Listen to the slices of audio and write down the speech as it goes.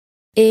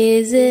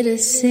Is it a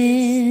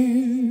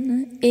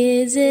sin?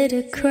 Is it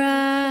a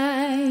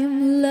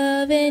crime?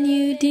 Loving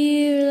you,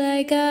 dear,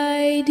 like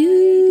I do.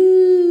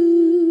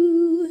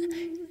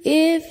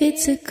 If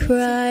it's a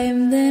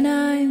crime, then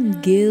I'm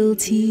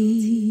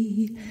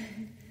guilty.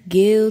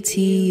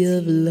 Guilty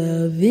of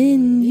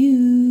loving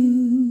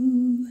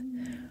you.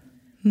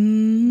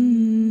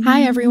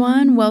 Hi,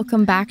 everyone.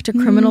 Welcome back to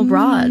Criminal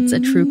Broads,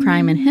 a true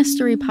crime and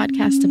history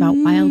podcast about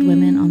wild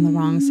women on the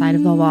wrong side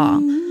of the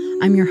law.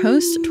 I'm your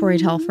host, Tori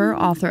Telfer,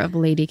 author of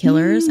Lady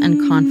Killers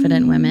and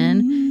Confident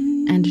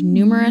Women, and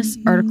numerous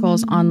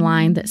articles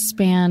online that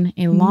span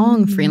a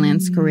long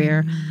freelance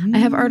career. I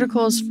have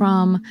articles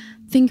from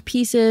think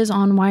pieces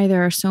on why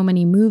there are so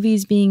many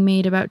movies being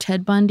made about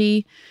Ted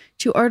Bundy,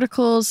 to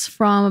articles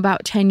from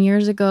about 10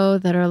 years ago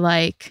that are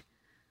like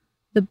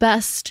the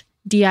best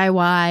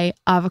DIY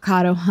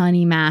avocado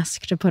honey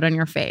mask to put on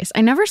your face.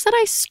 I never said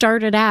I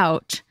started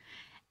out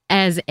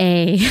as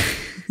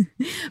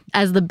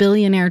as the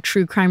billionaire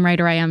true crime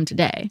writer I am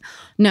today.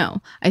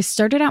 No, I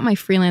started out my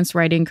freelance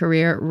writing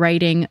career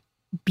writing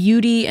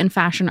beauty and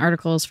fashion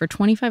articles for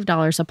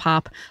 $25 a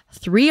pop,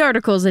 3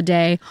 articles a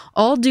day,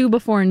 all due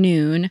before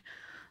noon,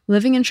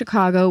 living in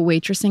Chicago,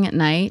 waitressing at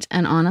night,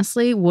 and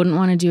honestly wouldn't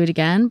want to do it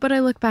again, but I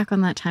look back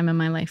on that time in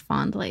my life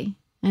fondly.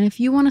 And if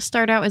you want to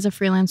start out as a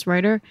freelance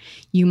writer,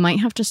 you might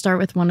have to start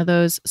with one of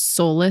those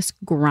soulless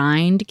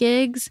grind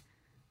gigs,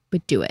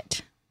 but do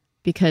it.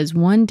 Because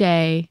one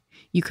day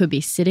you could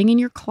be sitting in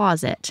your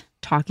closet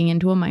talking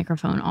into a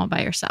microphone all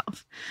by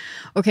yourself.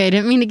 Okay, I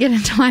didn't mean to get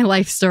into my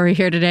life story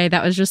here today.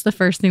 That was just the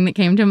first thing that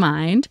came to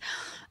mind.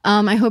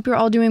 I hope you're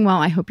all doing well.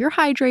 I hope you're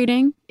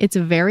hydrating. It's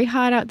very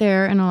hot out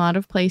there in a lot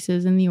of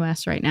places in the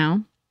US right now.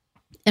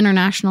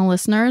 International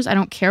listeners, I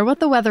don't care what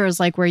the weather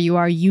is like where you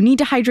are. You need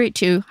to hydrate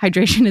too.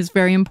 Hydration is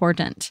very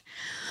important.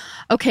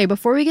 Okay,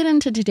 before we get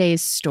into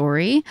today's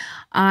story,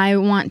 I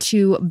want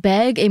to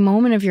beg a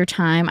moment of your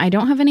time. I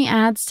don't have any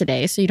ads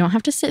today, so you don't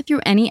have to sit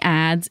through any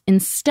ads.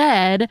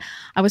 Instead,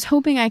 I was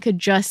hoping I could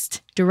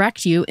just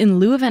direct you, in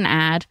lieu of an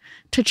ad,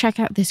 to check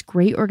out this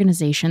great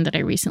organization that I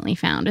recently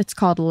found. It's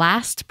called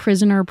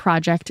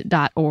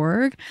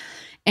lastprisonerproject.org.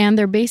 And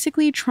they're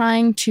basically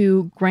trying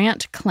to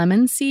grant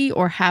clemency,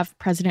 or have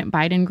President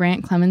Biden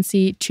grant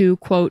clemency to,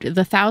 quote,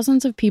 the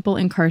thousands of people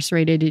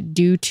incarcerated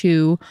due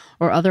to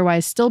or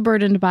otherwise still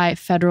burdened by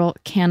federal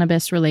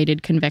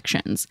cannabis-related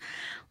convictions.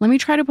 Let me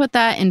try to put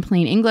that in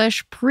plain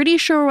English. Pretty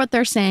sure what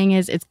they're saying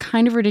is it's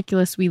kind of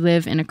ridiculous we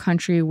live in a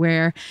country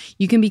where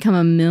you can become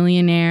a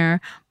millionaire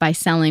by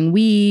selling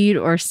weed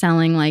or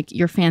selling like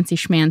your fancy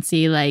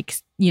schmancy, like,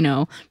 you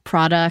know,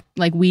 product,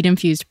 like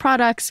weed-infused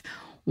products,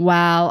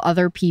 while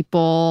other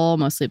people,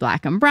 mostly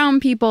Black and brown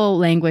people,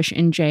 languish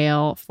in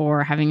jail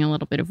for having a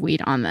little bit of weed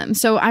on them.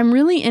 So I'm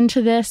really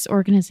into this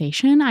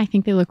organization. I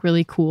think they look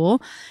really cool.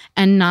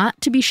 And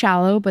not to be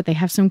shallow, but they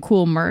have some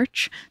cool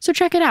merch. So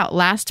check it out,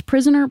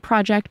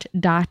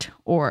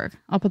 lastprisonerproject.org.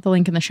 I'll put the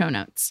link in the show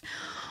notes.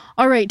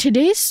 All right,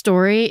 today's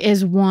story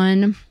is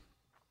one,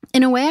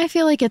 in a way, I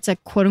feel like it's a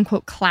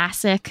quote-unquote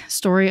classic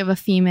story of a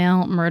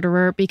female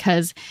murderer,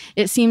 because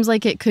it seems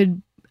like it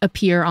could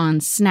appear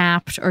on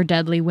Snapped or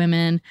Deadly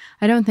Women.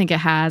 I don't think it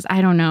has. I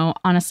don't know.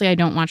 Honestly, I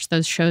don't watch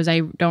those shows.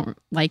 I don't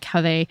like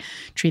how they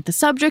treat the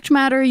subject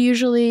matter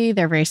usually.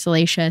 They're very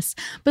salacious.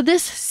 But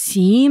this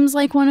seems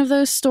like one of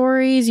those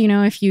stories, you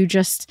know, if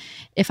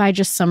I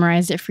just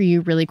summarized it for you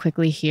really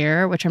quickly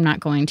here, which I'm not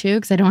going to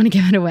because I don't want to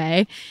give it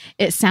away,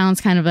 it sounds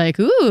kind of like,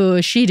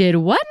 ooh, she did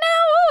what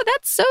now? Oh,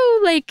 that's so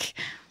like,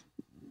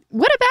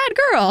 what a bad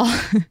girl.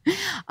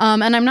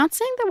 And I'm not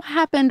saying that what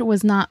happened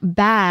was not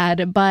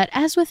bad, but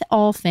as with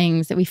all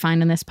things that we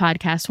find in this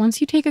podcast,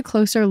 once you take a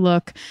closer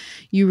look,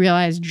 you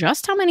realize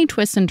just how many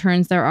twists and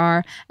turns there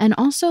are, and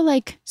also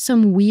like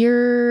some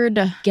weird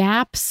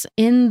gaps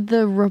in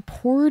the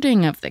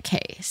reporting of the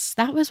case.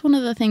 That was one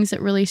of the things that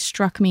really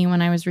struck me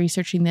when I was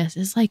researching this,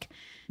 is like,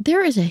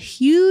 there is a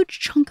huge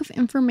chunk of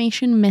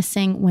information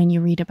missing when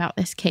you read about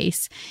this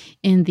case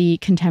in the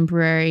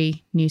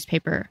contemporary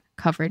newspaper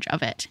coverage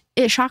of it.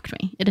 It shocked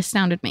me. It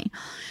astounded me.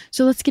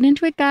 So let's get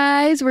into it,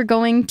 guys. We're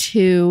going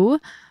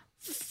to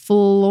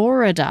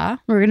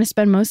Florida. We're going to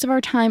spend most of our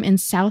time in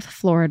South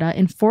Florida,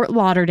 in Fort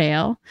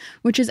Lauderdale,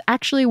 which is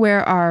actually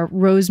where our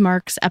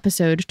Rosemarks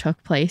episode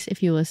took place,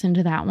 if you listen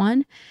to that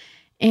one.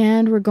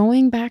 And we're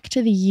going back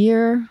to the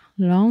year,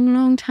 long,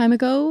 long time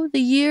ago, the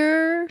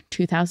year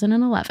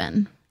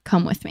 2011.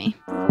 Come with me.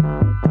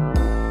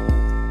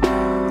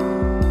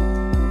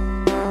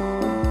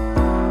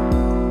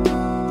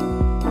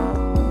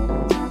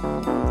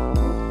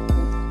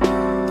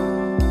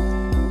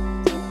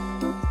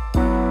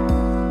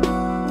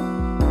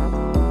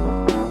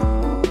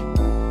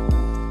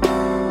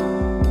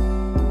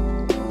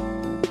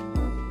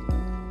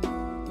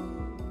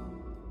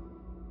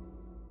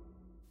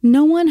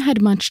 No one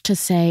had much to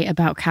say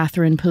about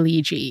Catherine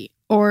Pileggi,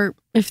 or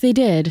if they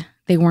did,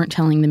 they weren't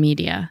telling the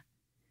media.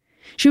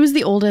 She was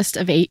the oldest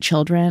of 8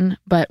 children,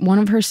 but one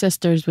of her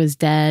sisters was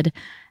dead,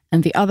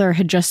 and the other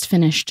had just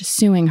finished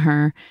suing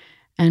her,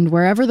 and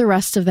wherever the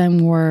rest of them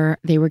were,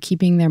 they were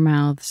keeping their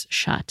mouths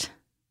shut.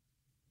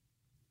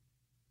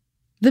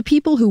 The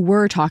people who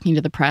were talking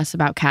to the press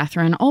about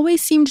Catherine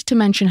always seemed to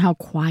mention how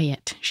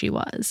quiet she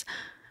was.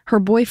 Her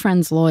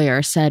boyfriend's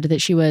lawyer said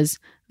that she was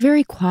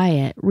very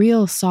quiet,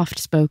 real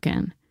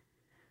soft-spoken.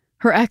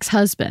 Her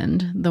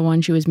ex-husband, the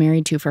one she was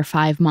married to for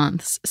 5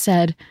 months,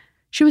 said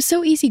she was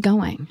so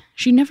easygoing.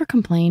 She never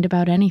complained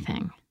about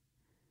anything.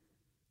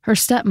 Her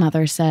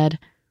stepmother said,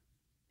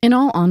 in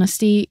all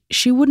honesty,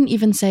 she wouldn't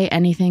even say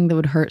anything that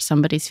would hurt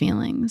somebody's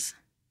feelings.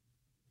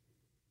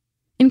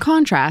 In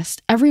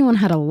contrast, everyone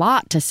had a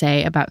lot to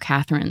say about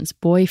Catherine's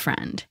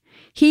boyfriend.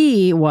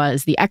 He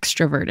was the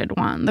extroverted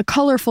one, the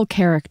colorful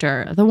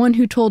character, the one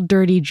who told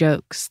dirty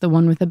jokes, the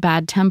one with a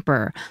bad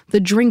temper, the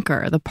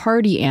drinker, the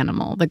party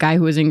animal, the guy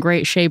who was in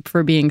great shape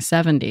for being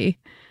 70.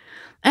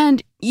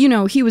 And,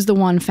 he was the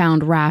one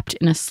found wrapped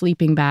in a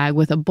sleeping bag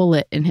with a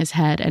bullet in his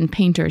head and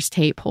painter's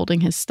tape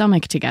holding his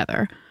stomach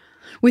together.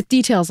 With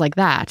details like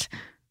that,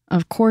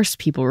 of course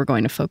people were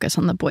going to focus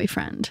on the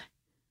boyfriend.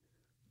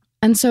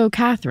 And so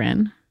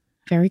Catherine,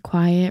 very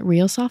quiet,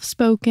 real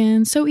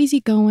soft-spoken, so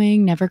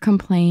easygoing, never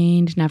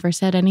complained, never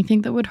said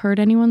anything that would hurt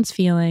anyone's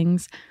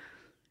feelings,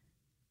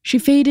 she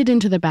faded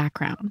into the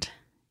background,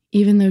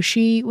 even though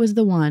she was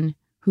the one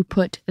who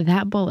put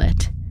that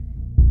bullet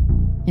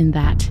in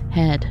that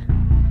head.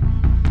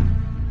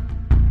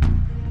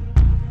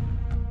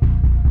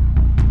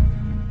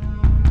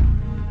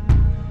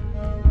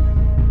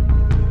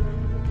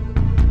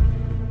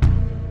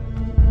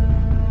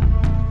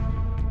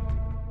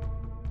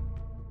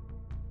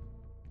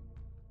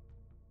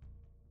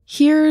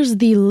 Here's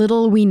the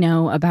little we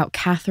know about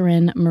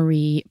Catherine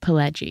Marie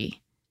Pileggi.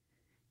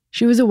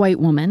 She was a white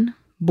woman,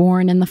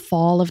 born in the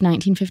fall of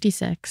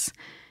 1956,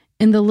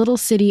 in the little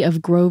city of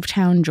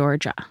Grovetown,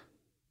 Georgia.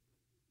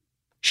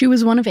 She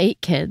was one of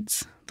 8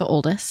 kids, the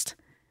oldest.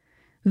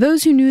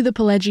 Those who knew the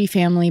Pileggi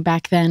family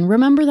back then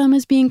remember them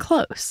as being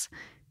close.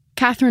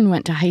 Catherine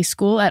went to high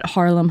school at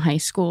Harlem High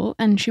School,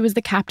 and she was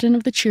the captain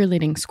of the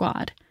cheerleading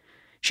squad.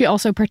 She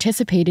also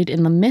participated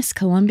in the Miss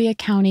Columbia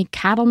County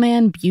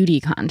Cattleman Beauty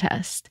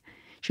Contest.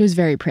 She was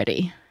very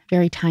pretty,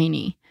 very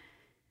tiny.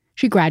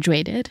 She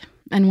graduated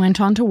and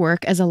went on to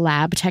work as a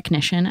lab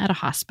technician at a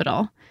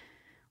hospital.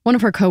 One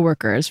of her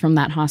coworkers from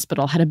that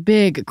hospital had a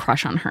big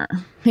crush on her.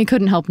 He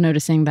couldn't help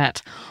noticing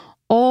that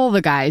all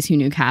the guys who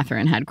knew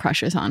Catherine had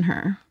crushes on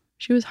her.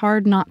 She was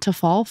hard not to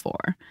fall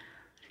for.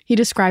 He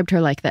described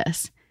her like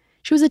this.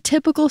 She was a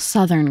typical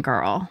Southern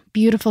girl,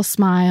 beautiful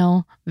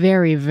smile,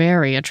 very,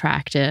 very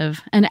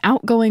attractive, an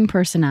outgoing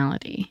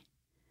personality.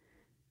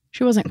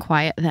 She wasn't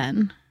quiet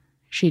then.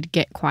 She'd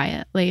get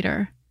quiet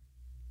later.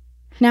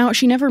 Now,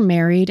 she never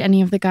married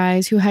any of the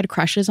guys who had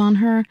crushes on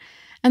her,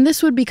 and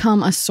this would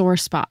become a sore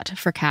spot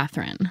for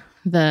Catherine,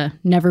 the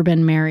never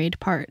been married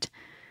part.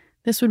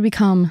 This would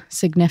become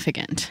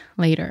significant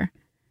later.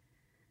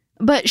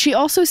 But she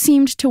also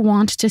seemed to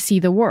want to see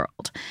the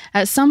world.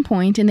 At some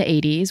point in the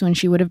 80s, when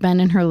she would have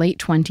been in her late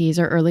 20s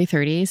or early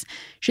 30s,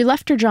 she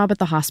left her job at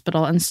the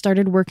hospital and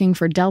started working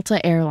for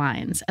Delta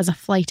Airlines as a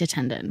flight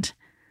attendant.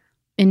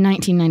 In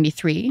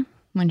 1993,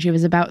 when she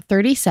was about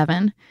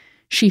 37,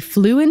 she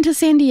flew into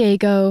San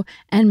Diego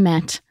and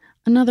met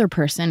another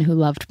person who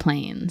loved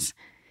planes.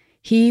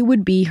 He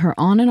would be her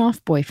on and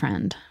off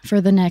boyfriend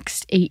for the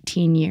next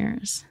 18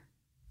 years.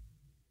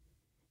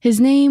 His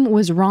name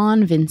was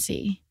Ron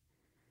Vinci.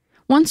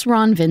 Once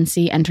Ron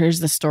Vinci enters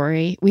the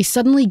story, we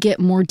suddenly get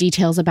more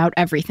details about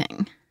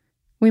everything.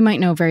 We might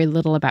know very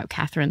little about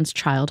Catherine's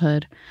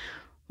childhood.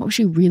 What was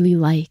she really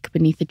like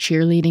beneath the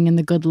cheerleading and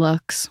the good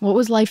looks? What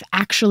was life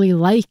actually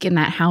like in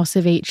that house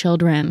of 8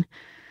 children?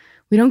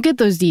 We don't get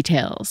those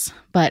details,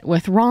 but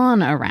with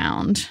Ron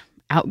around,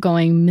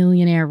 outgoing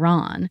millionaire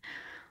Ron,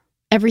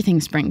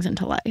 everything springs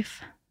into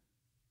life.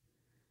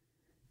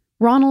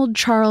 Ronald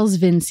Charles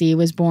Vinci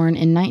was born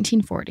in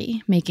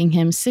 1940, making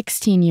him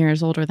 16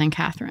 years older than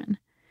Catherine.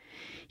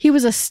 He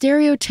was a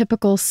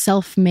stereotypical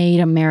self-made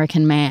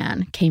American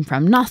man, came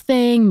from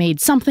nothing,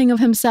 made something of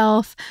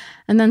himself,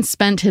 and then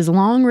spent his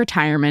long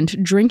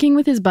retirement drinking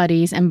with his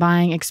buddies and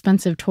buying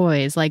expensive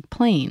toys like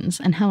planes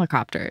and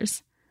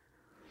helicopters.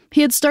 He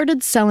had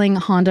started selling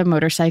Honda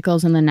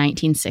motorcycles in the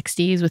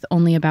 1960s with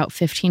only about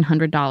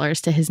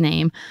 $1,500 to his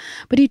name,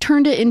 but he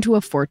turned it into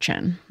a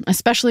fortune,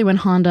 especially when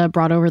Honda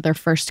brought over their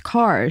first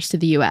cars to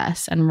the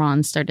U.S. and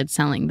Ron started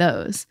selling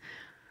those.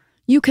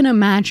 You can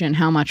imagine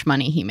how much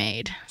money he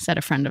made, said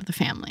a friend of the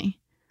family.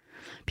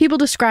 People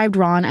described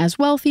Ron as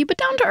wealthy but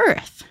down to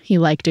earth. He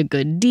liked a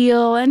good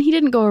deal, and he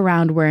didn't go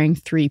around wearing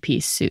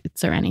 3-piece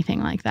suits or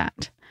anything like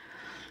that.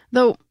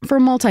 Though, for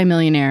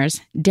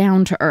multimillionaires,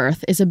 down to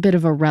earth is a bit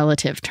of a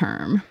relative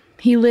term.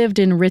 He lived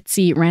in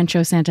ritzy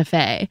Rancho Santa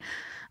Fe,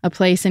 a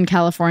place in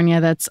California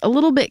that's a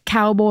little bit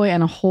cowboy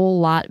and a whole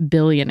lot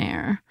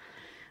billionaire.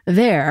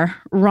 There,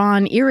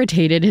 Ron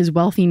irritated his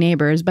wealthy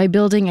neighbors by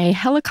building a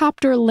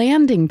helicopter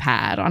landing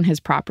pad on his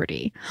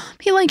property.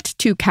 He liked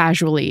to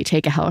casually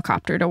take a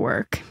helicopter to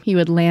work. He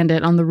would land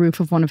it on the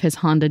roof of one of his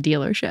Honda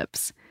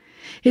dealerships.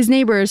 His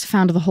neighbors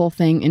found the whole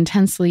thing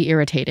intensely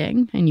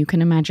irritating, and you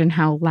can imagine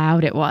how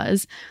loud it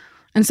was.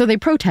 And so they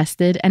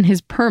protested, and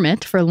his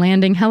permit for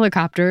landing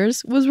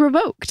helicopters was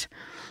revoked.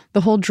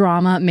 The whole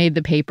drama made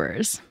the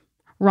papers.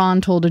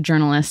 Ron told a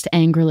journalist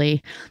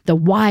angrily, "The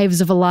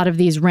wives of a lot of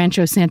these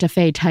Rancho Santa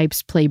Fe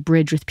types play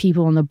bridge with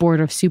people on the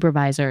board of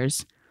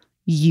supervisors.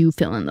 You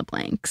fill in the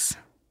blanks."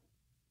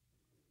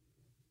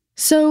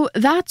 So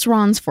that's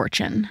Ron's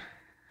fortune.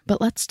 But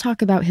let's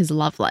talk about his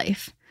love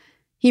life.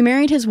 He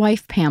married his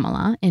wife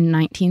Pamela in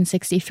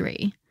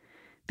 1963.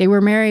 They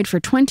were married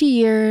for 20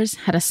 years,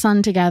 had a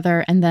son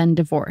together, and then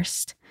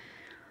divorced.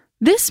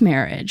 This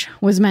marriage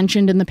was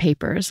mentioned in the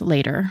papers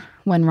later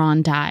when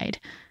Ron died,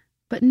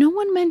 but no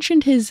one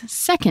mentioned his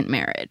second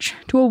marriage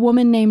to a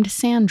woman named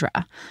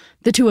Sandra.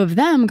 The two of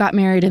them got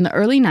married in the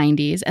early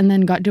 90s and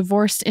then got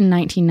divorced in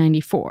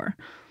 1994.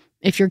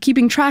 If you're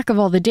keeping track of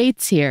all the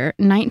dates here,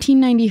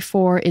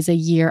 1994 is a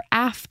year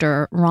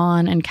after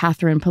Ron and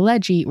Catherine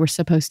Pileggi were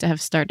supposed to have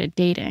started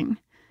dating.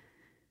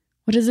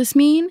 What does this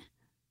mean?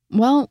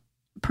 Well,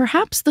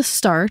 perhaps the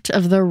start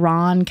of the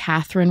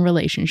Ron-Catherine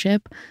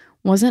relationship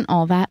wasn't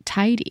all that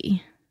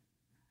tidy.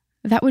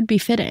 That would be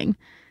fitting,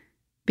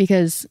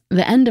 because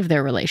the end of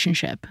their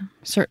relationship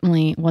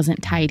certainly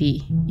wasn't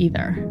tidy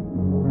either.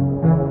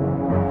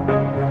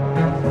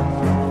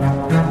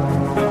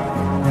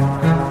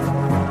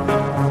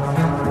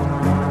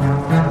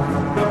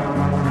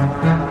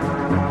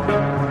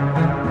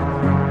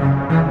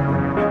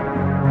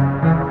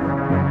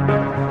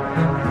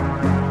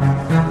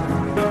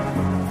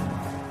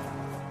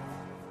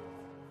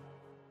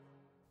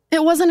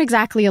 It wasn't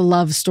exactly a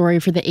love story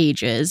for the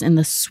ages in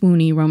the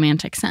swoony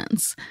romantic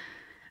sense.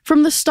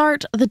 From the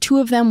start, the two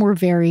of them were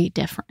very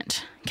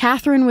different.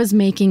 Catherine was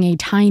making a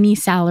tiny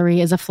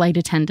salary as a flight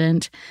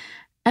attendant,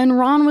 and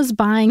Ron was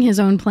buying his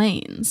own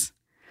planes.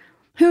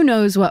 Who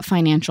knows what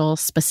financial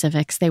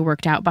specifics they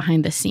worked out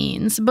behind the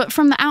scenes, but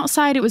from the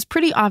outside, it was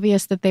pretty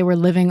obvious that they were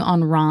living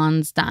on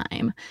Ron's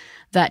dime.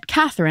 That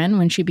Catherine,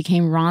 when she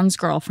became Ron's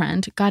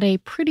girlfriend, got a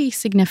pretty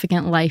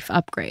significant life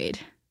upgrade.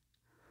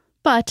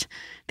 But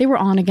they were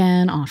on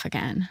again, off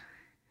again.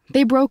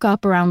 They broke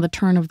up around the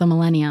turn of the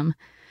millennium,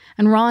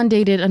 and Ron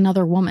dated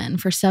another woman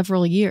for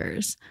several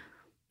years.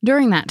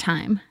 During that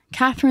time,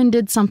 Catherine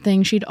did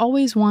something she'd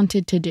always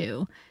wanted to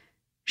do.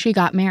 She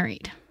got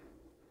married.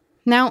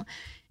 Now,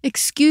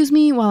 excuse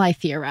me while I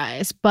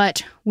theorize,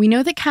 but we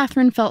know that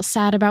Catherine felt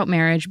sad about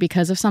marriage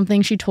because of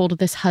something she told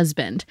this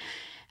husband.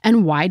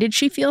 And why did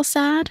she feel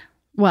sad?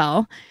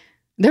 Well,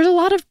 there's a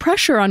lot of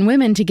pressure on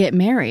women to get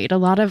married, a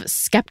lot of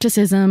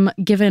skepticism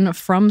given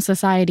from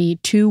society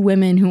to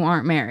women who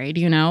aren't married.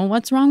 You know,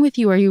 what's wrong with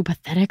you? Are you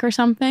pathetic or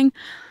something?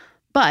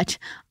 But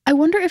I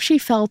wonder if she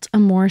felt a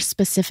more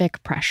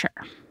specific pressure.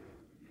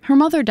 Her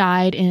mother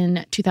died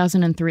in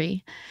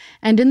 2003,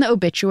 and in the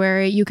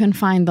obituary, you can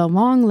find the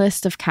long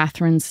list of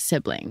Catherine's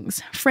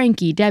siblings: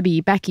 Frankie,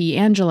 Debbie, Becky,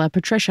 Angela,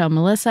 Patricia,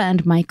 Melissa,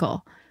 and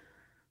Michael.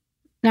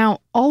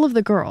 Now, all of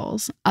the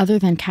girls, other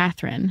than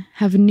Catherine,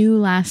 have new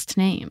last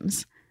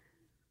names.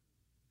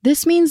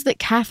 This means that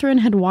Catherine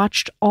had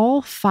watched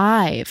all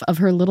 5 of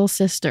her little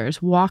sisters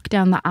walk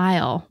down the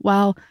aisle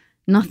while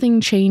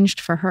nothing changed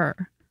for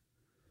her.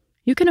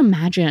 You can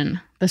imagine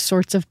the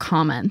sorts of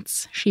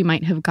comments she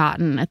might have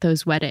gotten at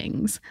those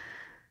weddings,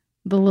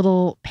 the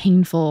little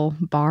painful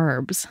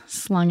barbs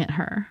slung at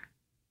her.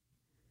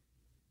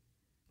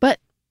 But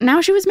now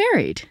she was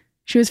married.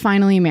 She was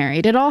finally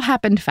married. It all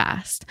happened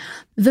fast.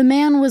 The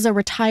man was a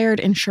retired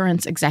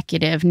insurance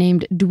executive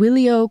named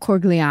Duilio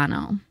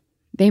Corgliano.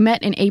 They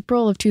met in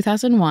April of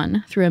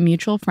 2001 through a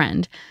mutual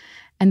friend,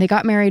 and they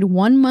got married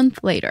 1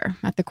 month later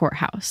at the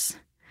courthouse.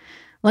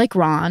 Like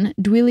Ron,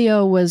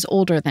 Duilio was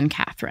older than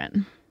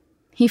Catherine.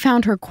 He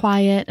found her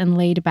quiet and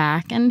laid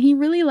back, and he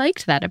really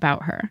liked that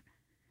about her.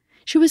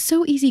 She was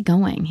so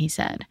easygoing, he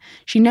said.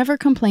 She never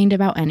complained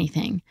about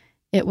anything.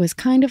 It was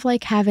kind of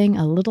like having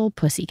a little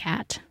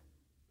pussycat.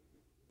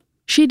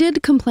 She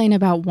did complain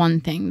about one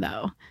thing,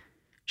 though.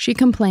 She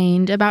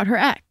complained about her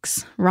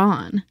ex,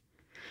 Ron.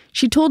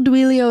 She told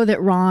Duilio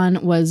that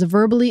Ron was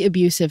verbally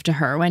abusive to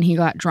her when he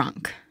got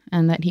drunk,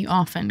 and that he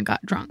often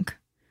got drunk.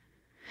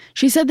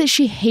 She said that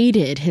she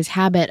hated his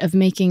habit of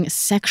making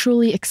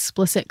sexually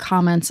explicit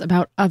comments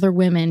about other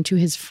women to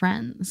his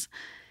friends.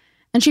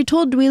 And she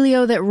told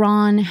Duilio that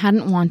Ron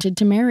hadn't wanted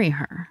to marry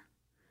her.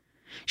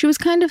 She was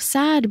kind of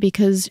sad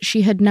because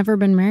she had never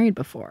been married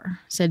before,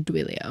 said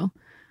Duilio.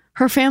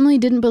 Her family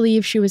didn't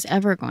believe she was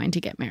ever going to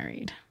get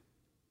married.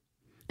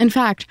 In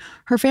fact,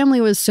 her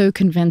family was so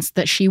convinced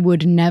that she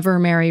would never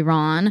marry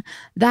Ron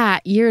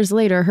that, years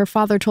later, her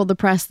father told the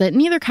press that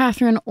neither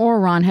Catherine or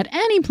Ron had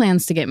any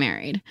plans to get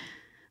married.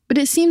 But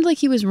it seemed like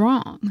he was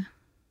wrong.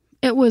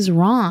 It was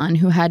Ron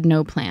who had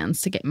no plans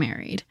to get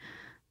married,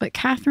 but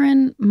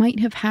Catherine might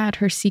have had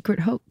her secret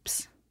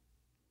hopes.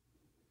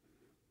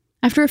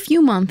 After a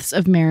few months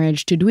of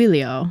marriage to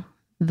Duilio,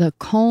 the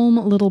calm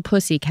little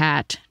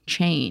pussycat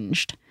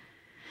changed.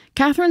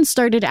 Catherine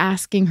started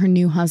asking her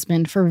new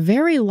husband for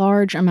very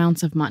large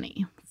amounts of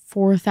money,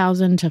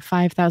 $4,000 to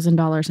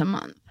 $5,000 a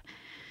month.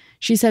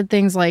 She said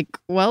things like,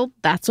 "Well,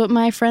 that's what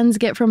my friends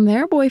get from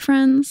their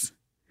boyfriends."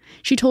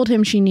 She told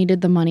him she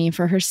needed the money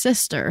for her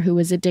sister, who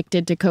was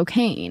addicted to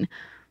cocaine.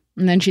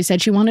 And then she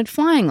said she wanted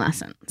flying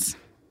lessons.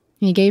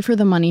 He gave her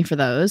the money for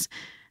those,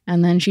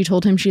 and then she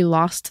told him she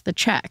lost the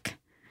check.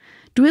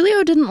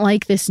 Duilio didn't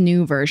like this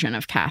new version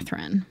of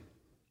Catherine.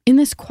 In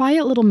this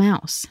quiet little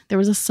mouse, there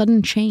was a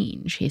sudden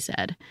change, he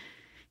said.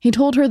 He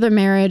told her the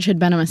marriage had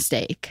been a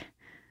mistake.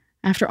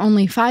 After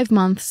only 5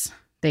 months,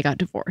 they got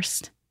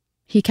divorced.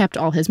 He kept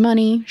all his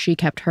money, she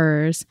kept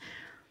hers.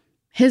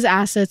 His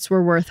assets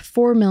were worth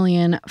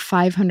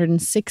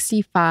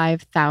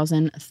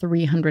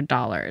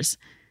 $4,565,300.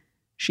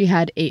 She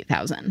had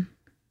 $8,000.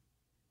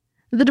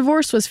 The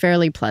divorce was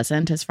fairly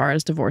pleasant as far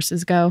as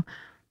divorces go,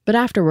 but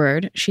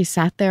afterward, she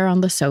sat there on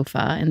the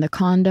sofa in the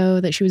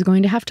condo that she was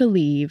going to have to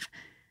leave,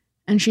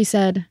 and she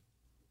said,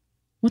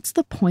 "What's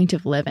the point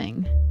of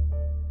living?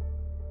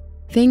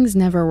 Things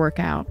never work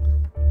out.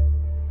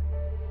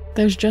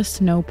 There's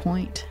just no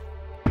point."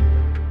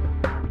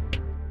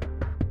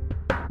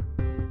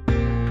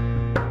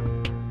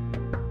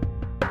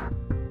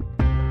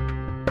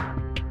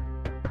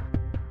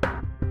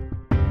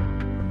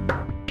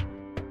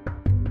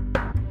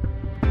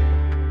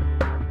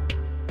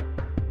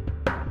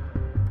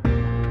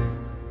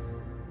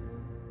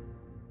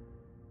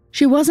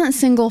 She wasn't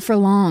single for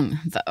long,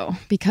 though,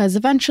 because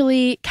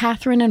eventually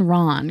Catherine and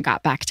Ron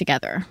got back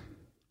together.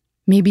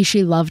 Maybe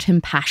she loved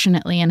him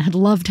passionately and had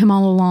loved him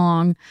all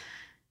along.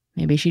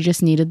 Maybe she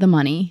just needed the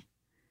money.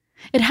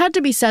 It had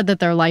to be said that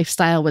their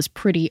lifestyle was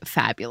pretty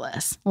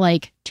fabulous,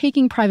 like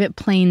taking private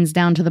planes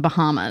down to the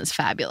Bahamas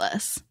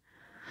fabulous.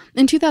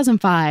 In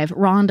 2005,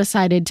 Ron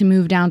decided to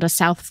move down to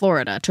South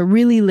Florida to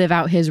really live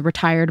out his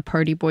retired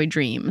party boy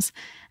dreams,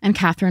 and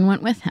Catherine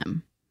went with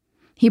him.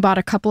 He bought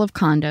a couple of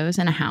condos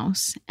and a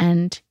house,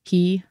 and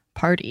he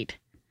partied.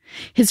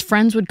 His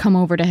friends would come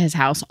over to his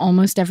house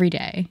almost every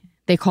day.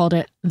 They called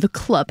it the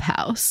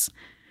clubhouse.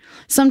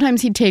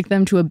 Sometimes he'd take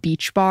them to a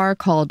beach bar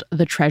called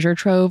the Treasure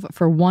Trove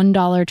for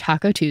 $1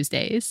 Taco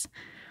Tuesdays.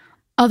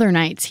 Other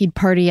nights, he'd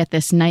party at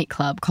this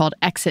nightclub called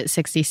Exit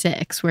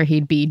 66, where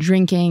he'd be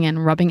drinking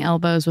and rubbing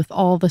elbows with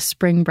all the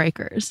spring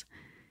breakers.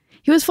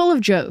 He was full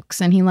of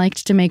jokes, and he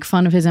liked to make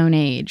fun of his own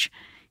age.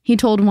 He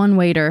told one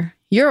waiter,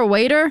 "You're a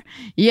waiter?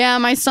 Yeah,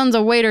 my son's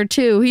a waiter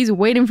too. He's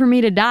waiting for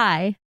me to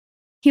die."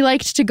 He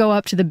liked to go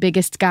up to the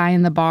biggest guy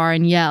in the bar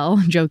and yell,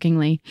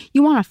 jokingly,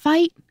 "You want to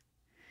fight?"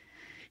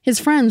 His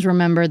friends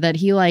remembered that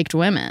he liked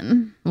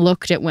women,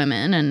 looked at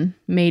women, and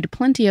made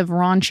plenty of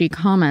raunchy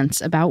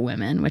comments about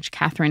women, which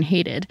Catherine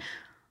hated.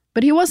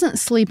 But he wasn't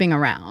sleeping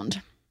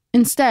around.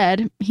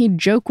 Instead, he'd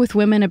joke with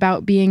women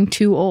about being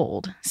too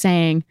old,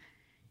 saying,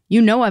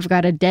 "You know I've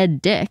got a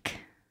dead dick."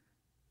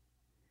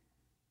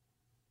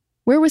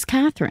 Where was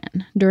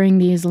Catherine during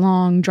these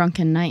long,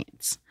 drunken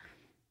nights?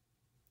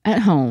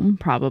 At home,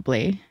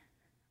 probably.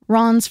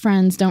 Ron's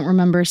friends don't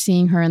remember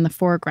seeing her in the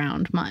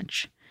foreground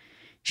much.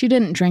 She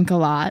didn't drink a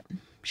lot.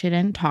 She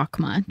didn't talk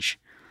much.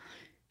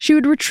 She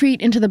would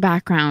retreat into the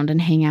background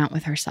and hang out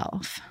with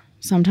herself.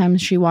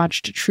 Sometimes she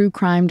watched true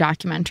crime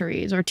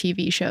documentaries or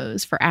TV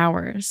shows for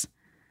hours.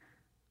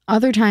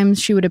 Other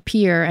times she would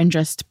appear and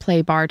just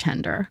play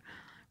bartender.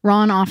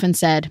 Ron often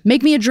said,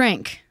 "Make me a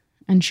drink,"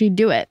 and she'd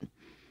do it.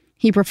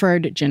 He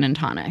preferred gin and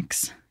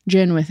tonics.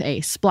 Gin with a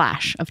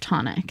splash of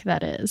tonic,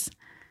 that is.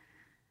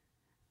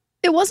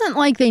 It wasn't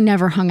like they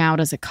never hung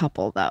out as a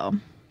couple, though.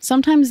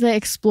 Sometimes they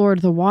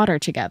explored the water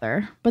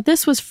together, but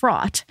this was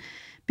fraught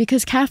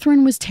because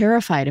Catherine was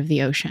terrified of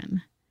the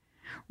ocean.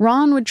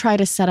 Ron would try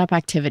to set up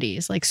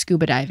activities like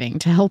scuba diving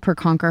to help her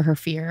conquer her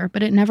fear,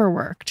 but it never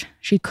worked.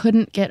 She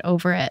couldn't get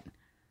over it.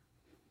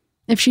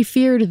 If she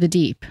feared the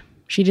deep,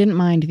 she didn't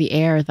mind the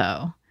air,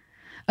 though.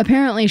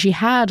 Apparently, she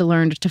had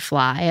learned to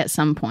fly at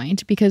some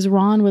point because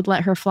Ron would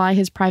let her fly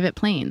his private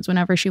planes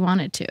whenever she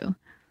wanted to.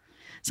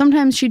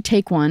 Sometimes she'd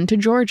take one to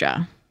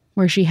Georgia,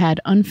 where she had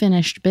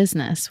unfinished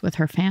business with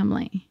her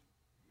family.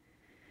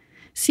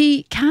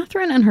 See,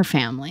 Catherine and her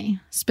family,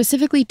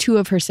 specifically 2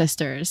 of her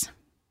sisters,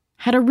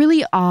 had a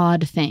really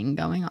odd thing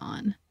going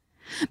on.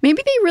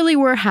 Maybe they really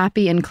were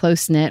happy and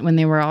close-knit when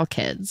they were all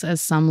kids,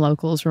 as some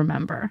locals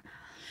remember.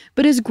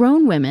 But as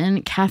grown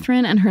women,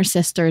 Catherine and her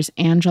sisters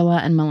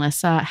Angela and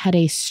Melissa had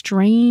a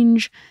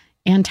strange,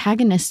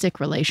 antagonistic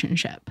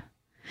relationship.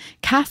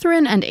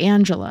 Catherine and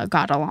Angela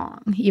got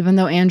along, even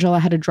though Angela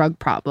had a drug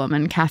problem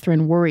and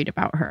Catherine worried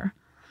about her.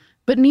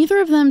 But neither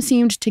of them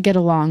seemed to get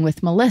along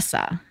with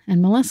Melissa,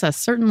 and Melissa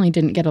certainly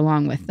didn't get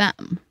along with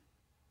them.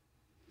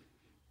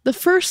 The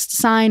first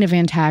sign of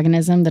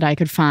antagonism that I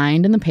could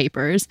find in the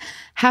papers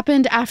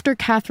happened after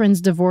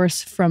Catherine's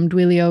divorce from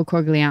Duilio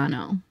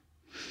Corgliano.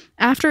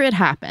 After it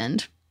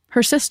happened,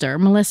 her sister,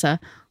 Melissa,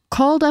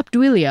 called up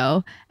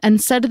Duilio and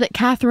said that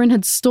Catherine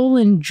had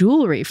stolen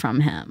jewelry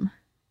from him.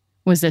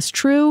 Was this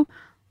true?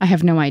 I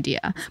have no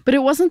idea, but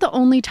it wasn't the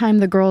only time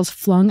the girls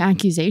flung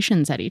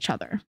accusations at each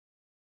other.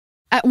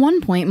 At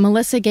one point,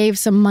 Melissa gave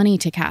some money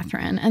to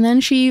Catherine, and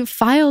then she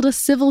filed a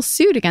civil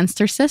suit against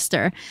her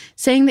sister,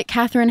 saying that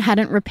Catherine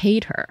hadn't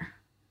repaid her.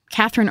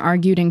 Catherine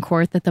argued in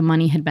court that the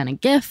money had been a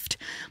gift.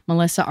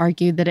 Melissa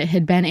argued that it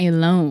had been a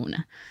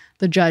loan.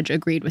 The judge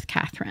agreed with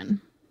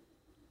Catherine.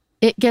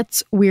 It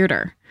gets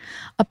weirder.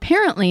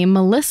 Apparently,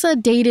 Melissa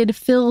dated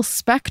Phil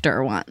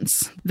Spector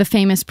once, the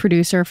famous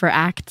producer for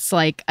acts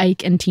like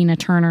Ike and Tina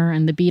Turner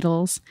and the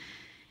Beatles.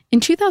 In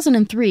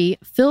 2003,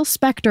 Phil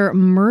Spector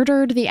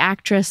murdered the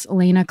actress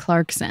Lena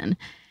Clarkson,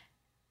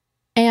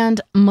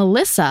 and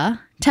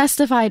Melissa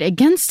testified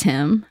against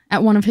him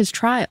at one of his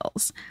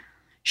trials.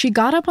 She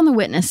got up on the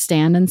witness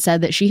stand and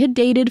said that she had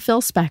dated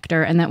Phil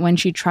Spector and that when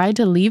she tried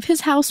to leave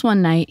his house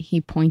one night, he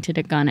pointed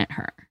a gun at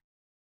her.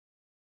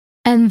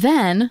 And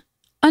then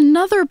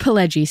another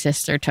Pileggi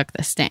sister took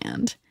the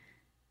stand.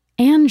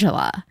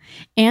 Angela.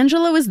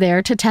 Angela was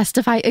there to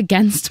testify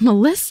against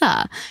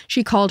Melissa.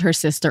 She called her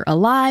sister a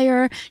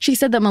liar. She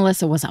said that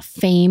Melissa was a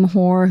fame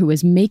whore who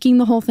was making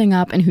the whole thing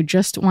up and who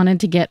just wanted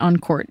to get on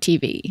court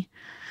TV.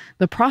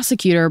 The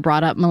prosecutor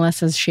brought up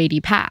Melissa's shady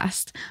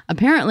past.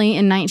 Apparently,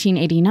 in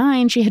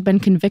 1989, she had been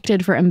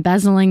convicted for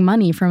embezzling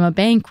money from a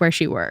bank where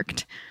she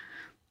worked.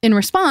 In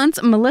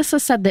response, Melissa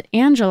said that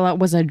Angela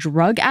was a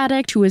drug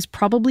addict who was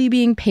probably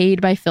being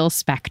paid by Phil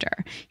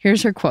Spector.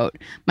 Here's her quote.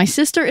 "My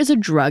sister is a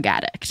drug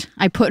addict.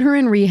 I put her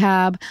in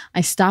rehab,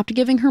 I stopped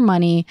giving her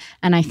money,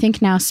 and I think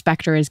now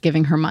Spector is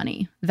giving her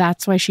money.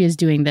 That's why she is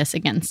doing this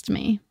against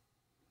me."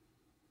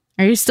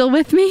 Are you still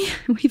with me?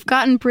 We've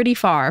gotten pretty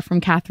far from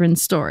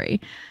Catherine's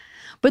story.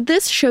 But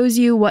this shows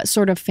you what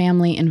sort of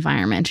family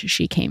environment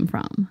she came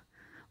from.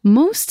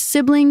 Most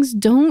siblings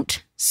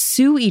don't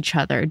sue each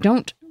other,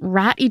 don't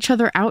rat each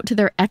other out to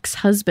their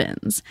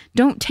ex-husbands,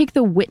 don't take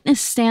the witness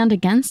stand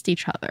against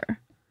each other.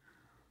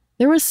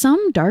 There was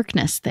some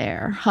darkness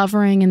there,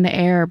 hovering in the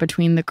air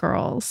between the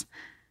girls,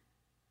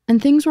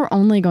 and things were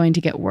only going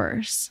to get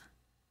worse.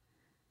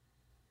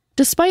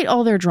 Despite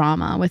all their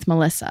drama with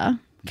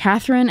Melissa,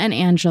 Catherine and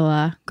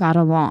Angela got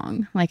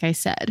along, like I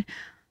said.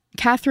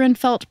 Catherine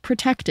felt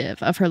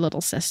protective of her little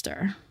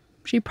sister.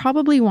 She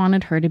probably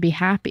wanted her to be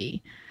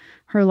happy.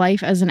 Her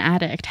life as an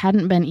addict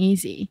hadn't been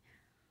easy.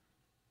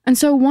 And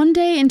so one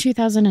day in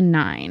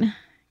 2009,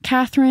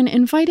 Catherine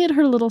invited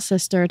her little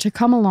sister to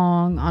come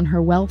along on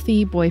her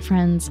wealthy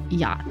boyfriend's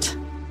yacht.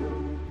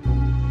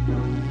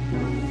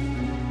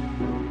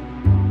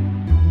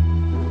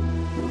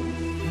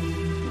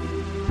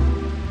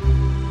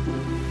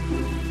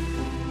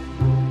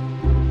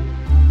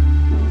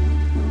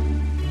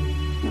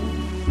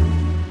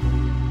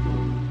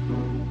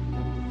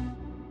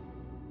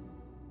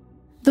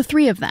 The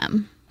three of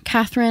them,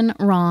 Catherine,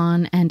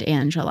 Ron, and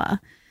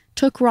Angela,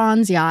 took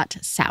Ron's yacht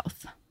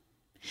south.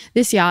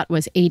 This yacht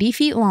was 80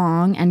 feet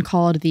long and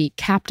called the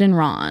Captain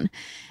Ron,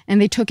 and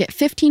they took it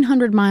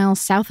 1,500 miles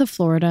south of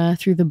Florida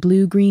through the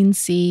blue-green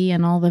sea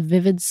and all the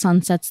vivid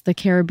sunsets the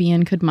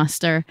Caribbean could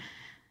muster,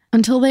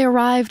 until they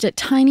arrived at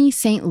tiny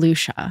St.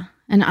 Lucia,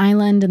 an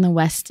island in the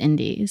West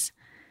Indies.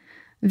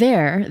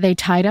 There, they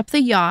tied up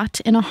the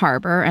yacht in a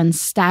harbor and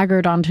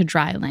staggered onto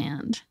dry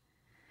land.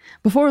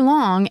 Before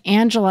long,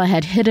 Angela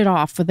had hit it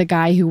off with a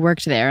guy who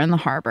worked there in the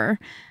harbor,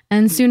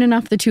 and soon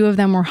enough the two of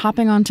them were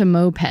hopping onto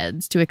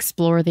mopeds to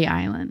explore the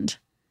island.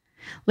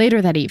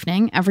 Later that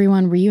evening,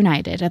 everyone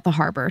reunited at the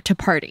harbor to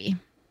party.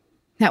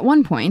 At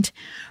one point,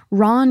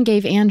 Ron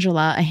gave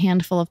Angela a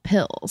handful of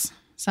pills,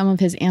 some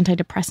of his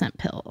antidepressant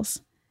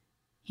pills.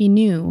 He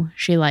knew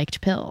she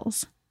liked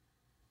pills.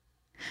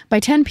 By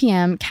 10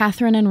 p.m.,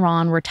 Catherine and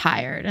Ron were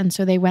tired, and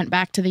so they went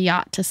back to the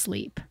yacht to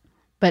sleep.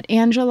 But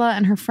Angela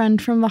and her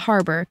friend from the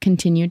harbor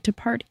continued to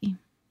party.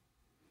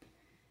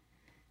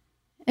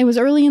 It was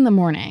early in the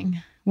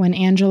morning when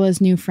Angela's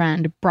new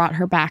friend brought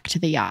her back to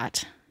the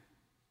yacht.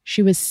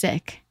 She was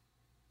sick.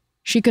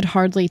 She could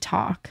hardly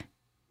talk.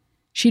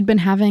 She'd been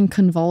having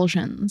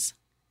convulsions.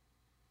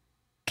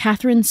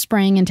 Catherine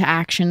sprang into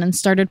action and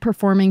started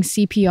performing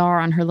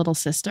CPR on her little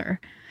sister.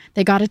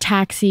 They got a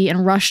taxi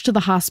and rushed to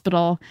the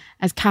hospital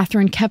as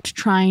Catherine kept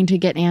trying to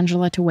get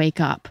Angela to wake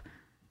up.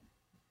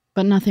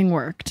 But nothing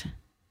worked.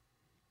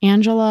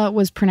 Angela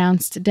was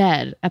pronounced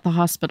dead at the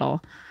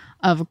hospital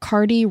of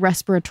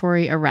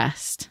cardiorespiratory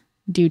arrest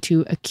due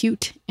to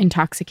acute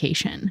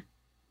intoxication.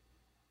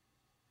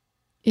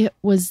 It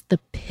was the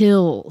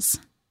pills,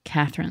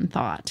 Catherine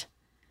thought.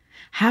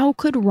 How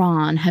could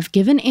Ron have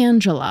given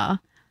Angela,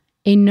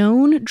 a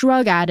known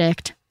drug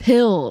addict,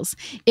 pills?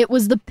 It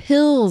was the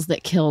pills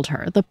that killed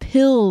her, the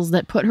pills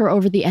that put her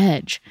over the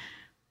edge.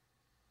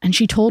 And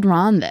she told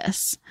Ron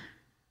this.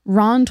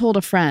 Ron told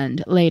a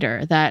friend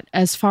later that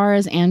as far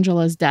as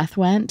Angela's death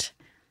went,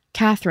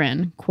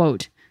 Catherine,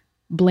 quote,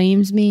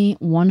 blames me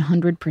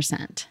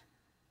 100%.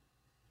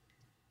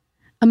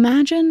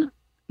 Imagine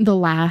the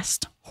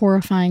last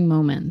horrifying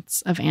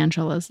moments of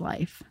Angela's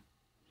life.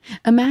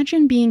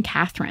 Imagine being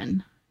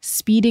Catherine,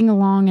 speeding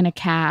along in a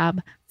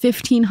cab,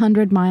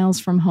 1,500 miles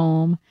from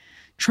home,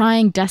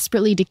 trying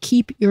desperately to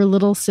keep your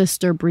little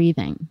sister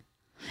breathing.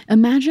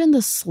 Imagine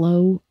the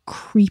slow,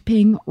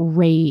 creeping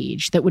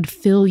rage that would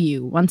fill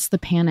you once the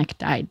panic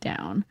died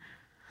down.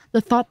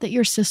 The thought that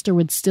your sister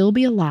would still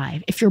be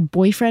alive if your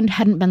boyfriend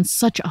hadn't been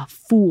such a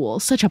fool,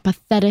 such a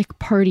pathetic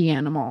party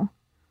animal.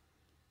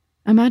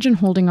 Imagine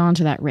holding on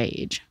to that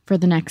rage for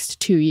the next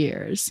 2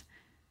 years.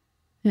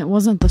 It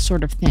wasn't the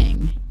sort of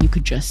thing you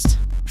could just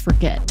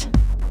forget.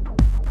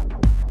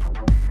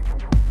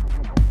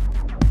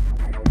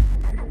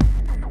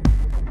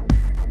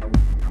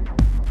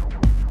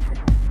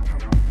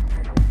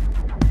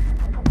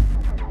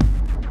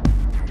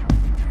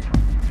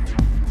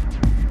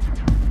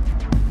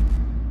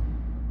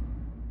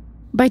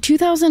 By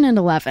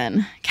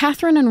 2011,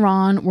 Catherine and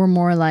Ron were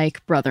more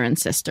like brother and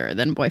sister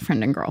than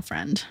boyfriend and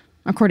girlfriend,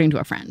 according to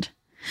a friend.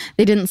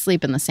 They didn't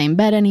sleep in the same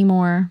bed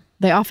anymore.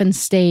 They often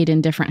stayed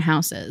in different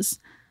houses.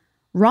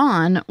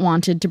 Ron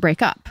wanted to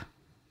break up,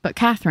 but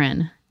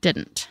Catherine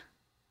didn't.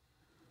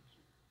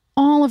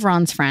 All of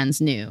Ron's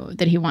friends knew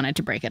that he wanted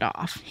to break it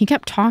off. He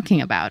kept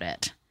talking about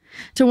it.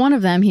 To one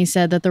of them, he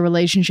said that the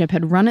relationship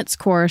had run its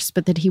course,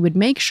 but that he would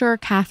make sure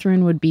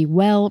Catherine would be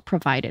well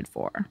provided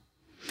for.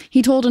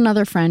 He told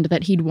another friend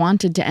that he'd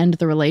wanted to end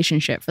the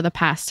relationship for the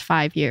past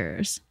 5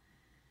 years.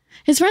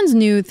 His friends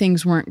knew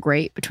things weren't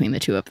great between the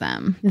two of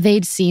them.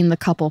 They'd seen the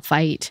couple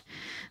fight.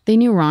 They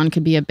knew Ron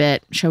could be a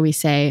bit, shall we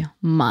say,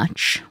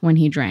 much when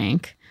he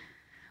drank.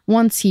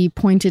 Once he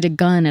pointed a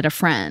gun at a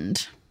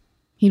friend.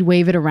 He'd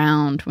wave it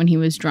around when he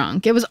was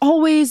drunk. It was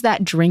always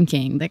that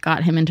drinking that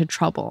got him into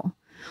trouble.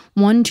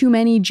 One too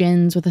many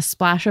gins with a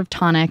splash of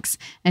tonics,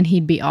 and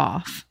he'd be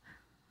off.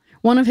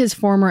 One of his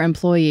former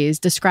employees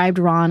described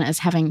Ron as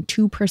having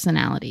 2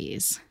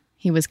 personalities.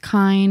 He was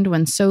kind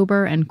when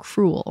sober and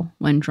cruel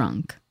when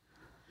drunk.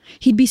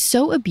 He'd be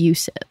so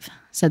abusive,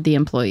 said the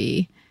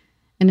employee.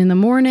 And in the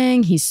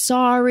morning, he's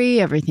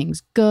sorry,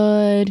 everything's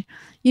good.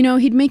 You know,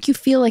 he'd make you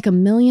feel like $1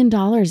 million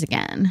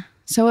again.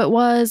 So it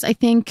was, I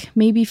think,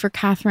 maybe for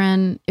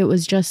Catherine, it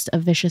was just a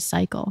vicious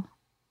cycle.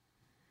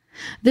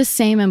 This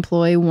same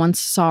employee once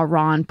saw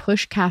Ron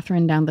push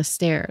Catherine down the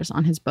stairs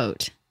on his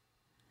boat.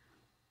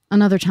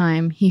 Another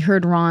time, he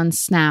heard Ron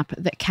snap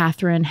that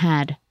Catherine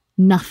had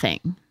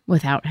nothing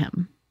without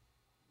him.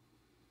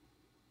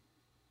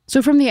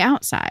 So from the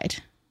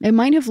outside, it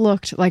might have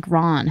looked like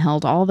Ron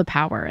held all the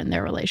power in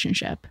their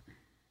relationship.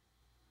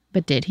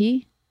 But did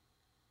he?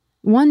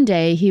 One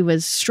day, he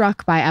was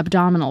struck by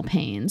abdominal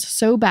pains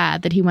so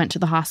bad that he went to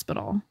the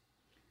hospital.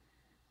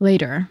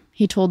 Later,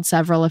 he told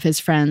several of his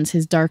friends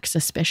his dark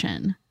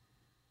suspicion.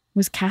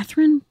 Was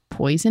Catherine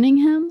poisoning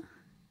him?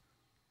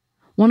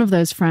 One of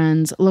those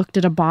friends looked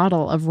at a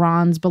bottle of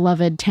Ron's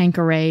beloved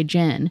Tanqueray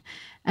gin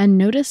and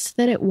noticed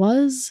that it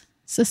was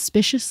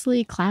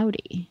suspiciously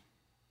cloudy.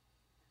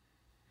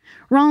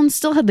 Ron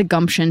still had the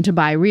gumption to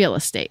buy real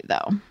estate,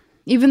 though.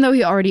 Even though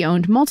he already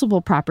owned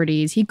multiple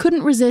properties, he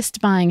couldn't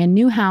resist buying a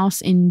new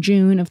house in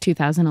June of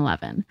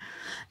 2011.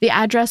 The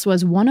address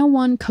was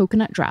 101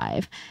 Coconut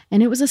Drive,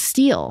 and it was a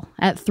steal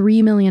at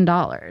 $3 million.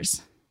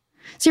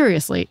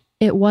 Seriously,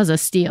 it was a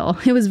steal.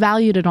 It was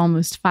valued at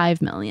almost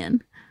 $5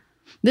 million.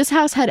 This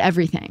house had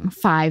everything: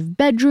 5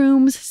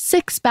 bedrooms,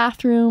 6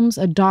 bathrooms,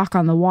 a dock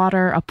on the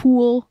water, a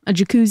pool, a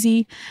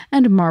jacuzzi,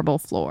 and marble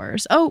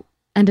floors. Oh,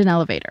 and an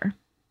elevator.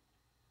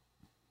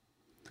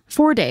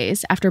 4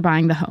 days after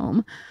buying the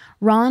home,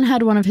 Ron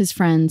had one of his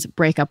friends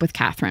break up with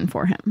Catherine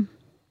for him.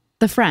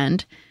 The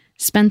friend,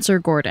 Spencer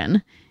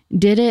Gordon,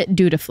 did it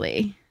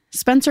dutifully.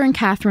 Spencer and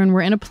Catherine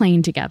were in a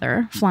plane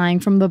together, flying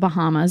from the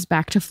Bahamas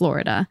back to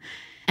Florida.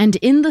 And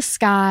in the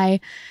sky,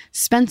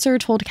 Spencer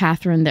told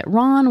Catherine that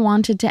Ron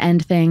wanted to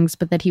end things,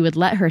 but that he would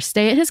let her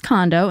stay at his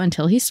condo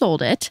until he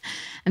sold it,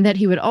 and that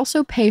he would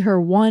also pay her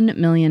 $1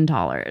 million.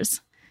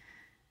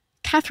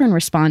 Catherine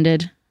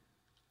responded,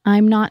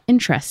 "I'm not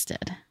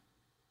interested."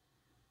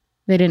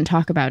 They didn't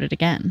talk about it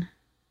again.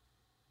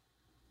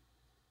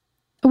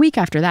 A week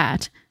after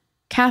that,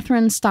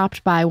 Catherine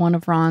stopped by one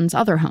of Ron's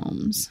other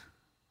homes,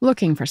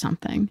 looking for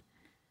something.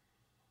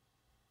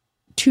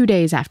 2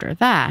 days after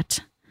that,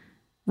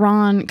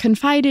 Ron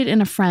confided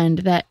in a friend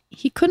that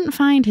he couldn't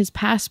find his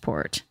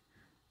passport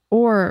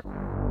or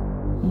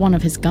one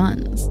of his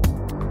guns.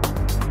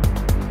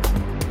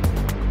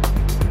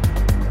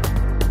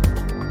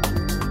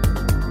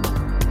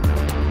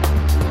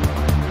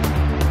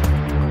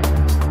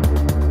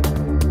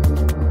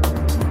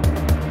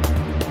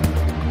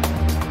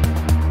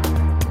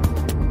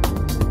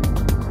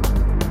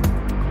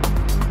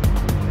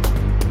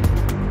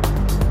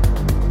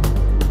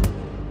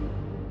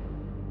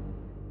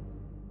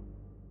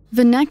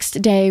 The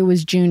next day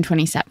was June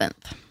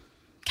 27th.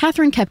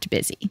 Catherine kept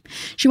busy.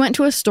 She went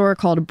to a store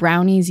called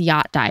Brownie's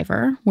Yacht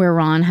Diver, where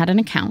Ron had an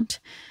account,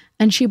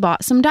 and she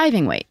bought some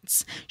diving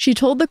weights. She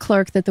told the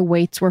clerk that the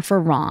weights were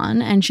for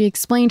Ron, and she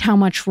explained how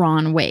much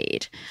Ron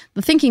weighed.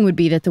 The thinking would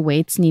be that the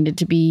weights needed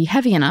to be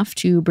heavy enough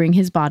to bring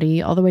his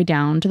body all the way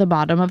down to the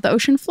bottom of the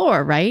ocean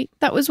floor, right?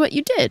 That was what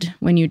you did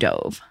when you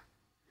dove.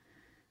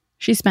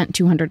 She spent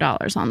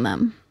 $200 on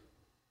them.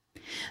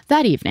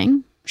 That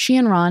evening, she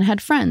and Ron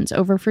had friends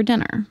over for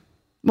dinner.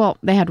 Well,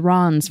 they had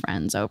Ron's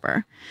friends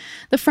over.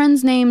 The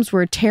friends' names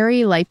were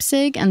Terry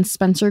Leipzig and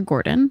Spencer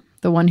Gordon,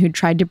 the one who'd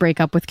tried to break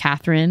up with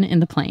Catherine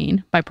in the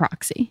plane by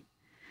proxy.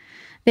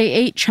 They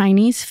ate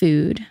Chinese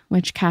food,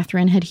 which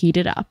Catherine had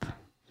heated up.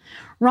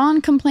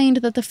 Ron complained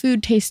that the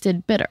food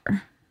tasted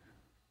bitter.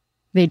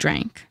 They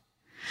drank.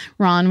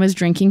 Ron was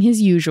drinking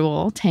his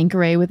usual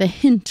Tanqueray with a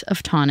hint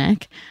of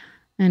tonic,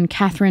 and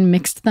Catherine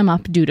mixed them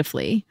up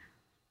dutifully.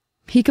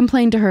 He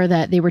complained to her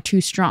that they were too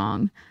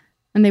strong,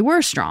 and they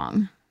were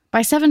strong.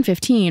 By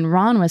 7:15,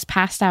 Ron was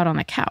passed out on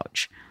the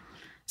couch.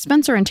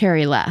 Spencer and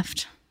Terry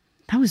left.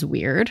 That was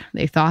weird,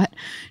 they thought.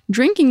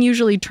 Drinking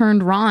usually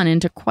turned Ron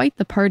into quite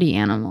the party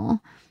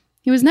animal.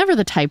 He was never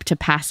the type to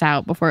pass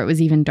out before it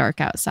was even dark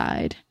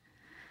outside.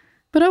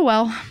 But oh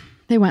well,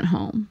 they went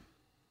home.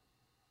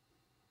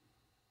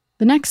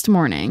 The next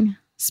morning,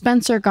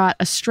 Spencer got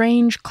a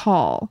strange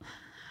call.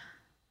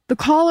 The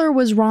caller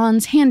was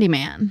Ron's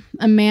handyman,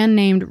 a man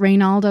named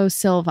Reynaldo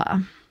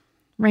Silva.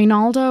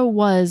 Reynaldo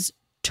was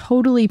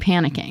totally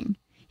panicking.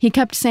 He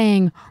kept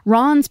saying,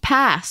 "Ron's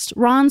passed,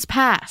 Ron's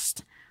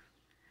passed."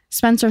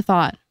 Spencer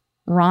thought,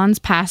 "Ron's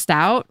passed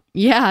out?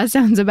 Yeah,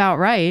 sounds about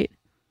right."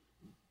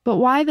 But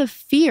why the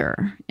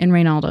fear in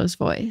Reynaldo's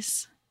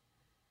voice?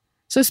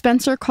 So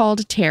Spencer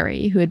called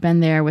Terry, who had been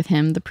there with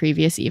him the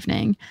previous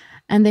evening,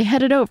 and they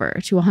headed over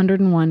to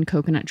 101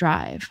 Coconut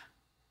Drive.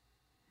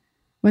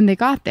 When they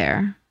got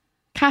there,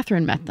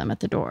 Catherine met them at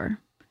the door.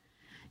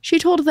 She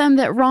told them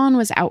that Ron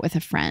was out with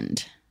a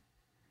friend.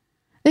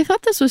 They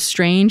thought this was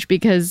strange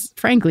because,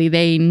 frankly,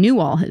 they knew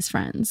all his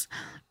friends.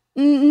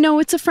 "No,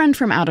 it's a friend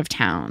from out of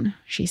town,"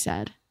 she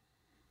said.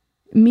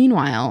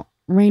 Meanwhile,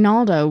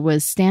 Reynaldo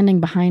was standing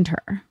behind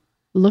her,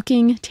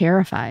 looking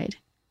terrified.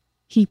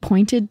 He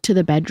pointed to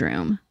the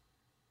bedroom.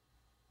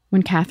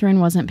 When Catherine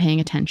wasn't paying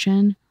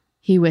attention,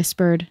 he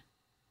whispered,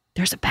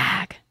 "There's a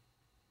bag.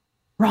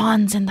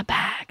 Ron's in the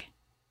bag."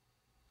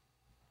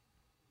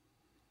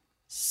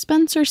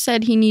 Spencer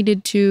said he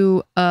needed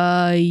to,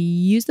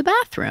 use the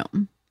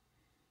bathroom.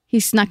 He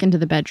snuck into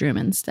the bedroom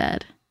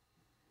instead.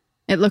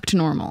 It looked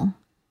normal.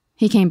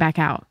 He came back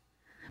out.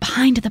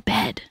 "Behind the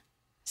bed,"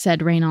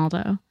 said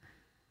Reynaldo.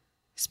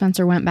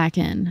 Spencer went back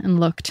in and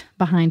looked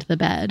behind the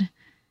bed.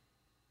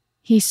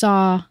 He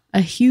saw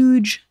a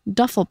huge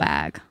duffel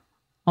bag,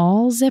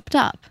 all zipped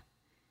up.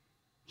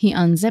 He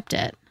unzipped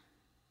it,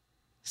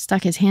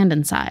 stuck his hand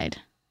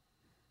inside,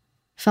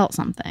 felt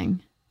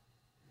something.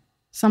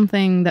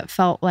 Something that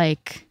felt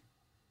like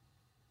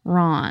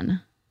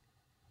Ron.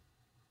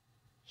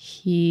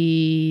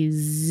 He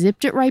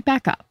zipped it right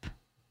back up.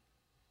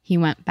 He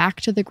went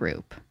back to the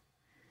group.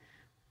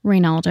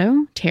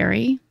 "Reynaldo,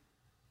 Terry,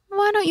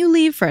 why don't you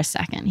leave for a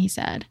second?" he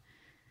said.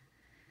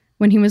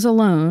 When he was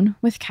alone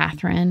with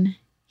Catherine,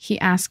 he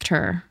asked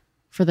her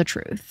for the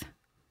truth.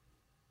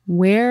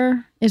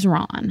 Where is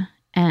Ron,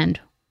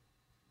 and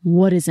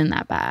what is in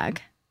that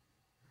bag?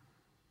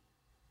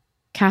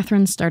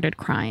 Catherine started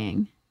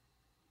crying.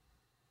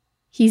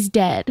 "He's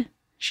dead,"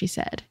 she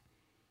said.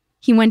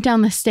 "He went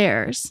down the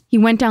stairs. He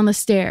went down the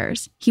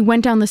stairs. He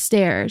went down the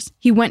stairs.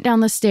 He went down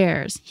the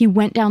stairs. He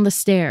went down the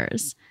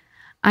stairs.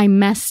 I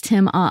messed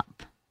him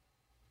up."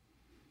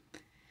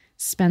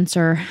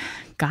 Spencer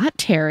got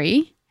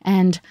Terry,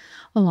 and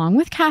along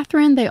with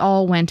Catherine, they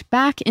all went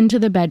back into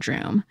the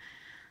bedroom.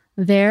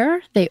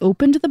 There, they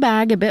opened the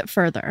bag a bit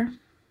further.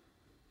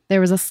 There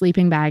was a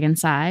sleeping bag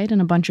inside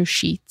and a bunch of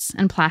sheets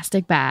and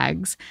plastic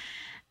bags,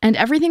 and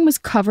everything was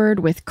covered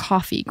with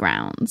coffee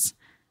grounds.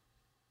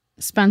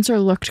 Spencer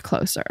looked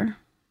closer.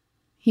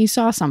 He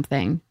saw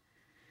something.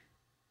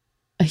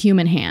 A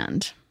human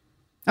hand.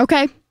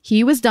 Okay,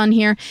 he was done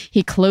here.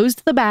 He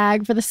closed the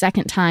bag for the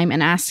second time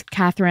and asked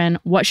Catherine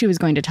what she was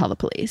going to tell the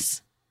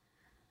police.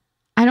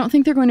 "I don't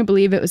think they're going to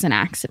believe it was an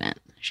accident,"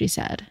 she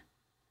said.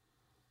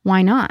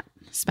 "Why not?"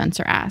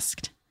 Spencer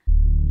asked.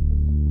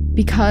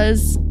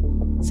 "Because,"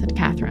 said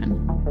Catherine,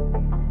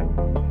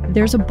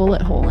 "there's a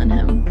bullet hole in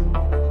him."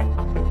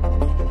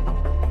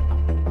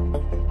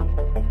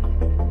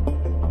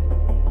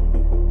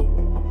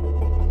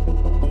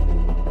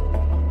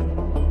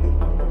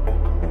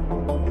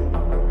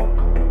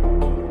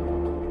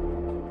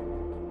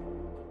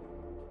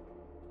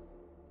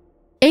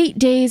 Eight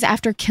days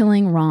after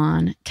killing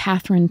Ron,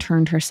 Catherine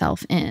turned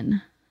herself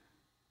in.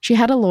 She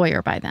had a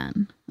lawyer by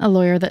then, a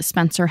lawyer that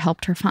Spencer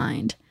helped her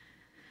find.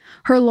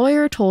 Her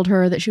lawyer told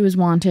her that she was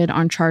wanted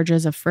on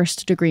charges of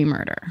first-degree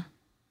murder,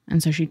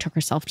 and so she took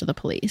herself to the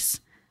police.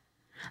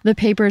 The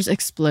papers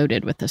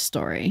exploded with the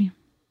story.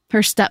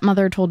 Her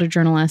stepmother told a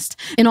journalist,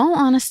 in all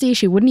honesty,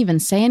 she wouldn't even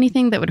say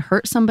anything that would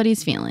hurt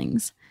somebody's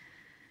feelings.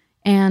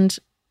 And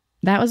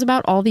that was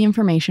about all the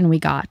information we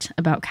got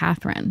about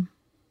Catherine.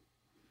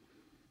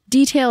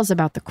 Details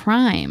about the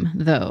crime,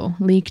 though,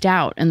 leaked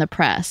out in the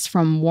press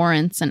from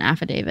warrants and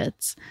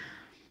affidavits.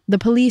 The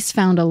police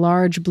found a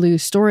large blue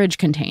storage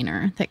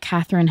container that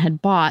Catherine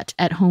had bought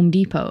at Home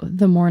Depot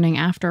the morning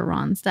after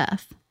Ron's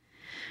death.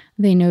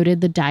 They noted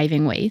the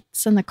diving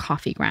weights and the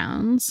coffee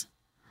grounds.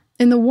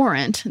 In the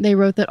warrant, they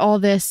wrote that all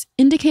this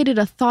indicated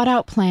a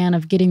thought-out plan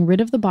of getting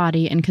rid of the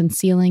body and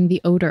concealing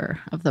the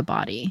odor of the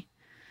body.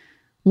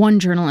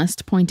 One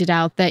journalist pointed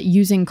out that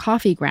using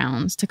coffee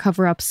grounds to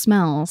cover up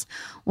smells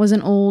was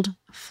an old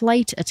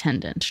flight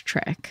attendant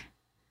trick.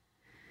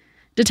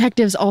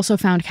 Detectives also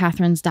found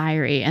Catherine's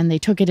diary, and they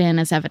took it in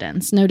as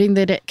evidence, noting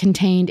that it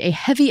contained a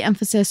heavy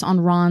emphasis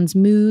on Ron's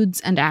moods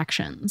and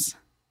actions.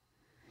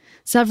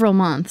 Several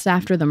months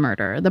after the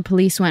murder, the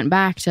police went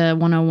back to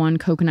 101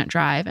 Coconut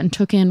Drive and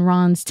took in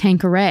Ron's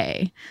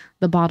Tanqueray,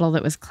 the bottle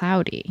that was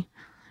cloudy.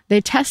 They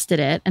tested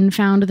it and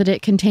found that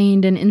it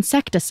contained an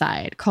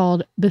insecticide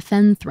called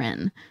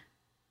bifenthrin.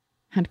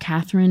 Had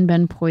Catherine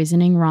been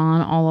poisoning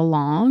Ron all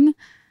along?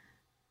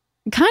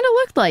 It kind of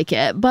looked like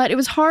it, but it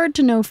was hard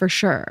to know for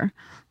sure.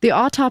 The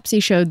autopsy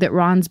showed that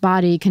Ron's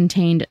body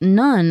contained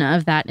none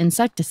of that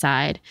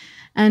insecticide,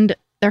 and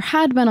there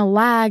had been a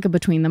lag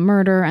between the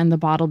murder and the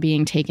bottle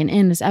being taken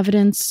in as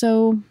evidence,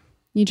 so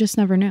you just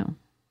never knew.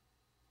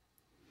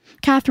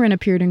 Catherine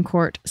appeared in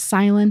court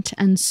silent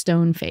and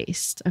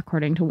stone-faced,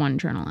 according to one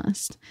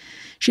journalist.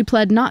 She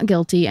pled not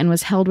guilty and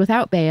was held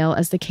without bail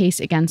as the case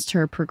against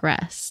her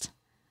progressed.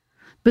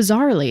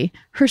 Bizarrely,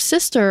 her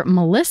sister,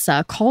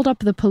 Melissa, called up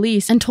the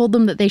police and told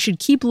them that they should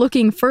keep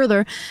looking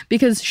further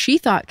because she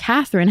thought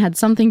Catherine had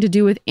something to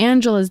do with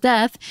Angela's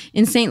death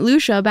in St.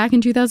 Lucia back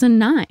in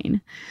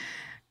 2009.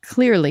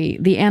 Clearly,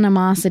 the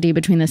animosity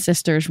between the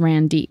sisters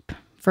ran deep.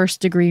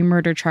 First-degree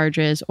murder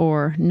charges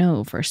or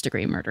no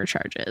first-degree murder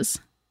charges.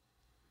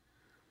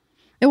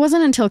 It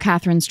wasn't until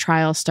Catherine's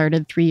trial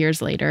started 3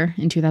 years later,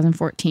 in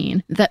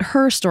 2014, that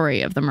her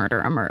story of the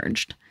murder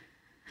emerged.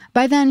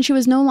 By then, she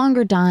was no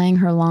longer dyeing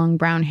her long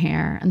brown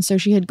hair, and so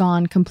she had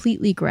gone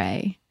completely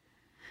gray.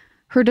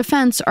 Her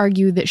defense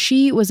argued that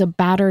she was a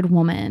battered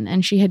woman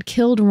and she had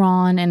killed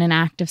Ron in an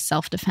act of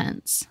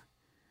self-defense.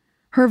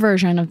 Her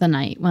version of the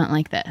night went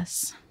like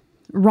this.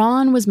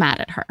 Ron was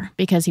mad at her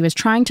because he was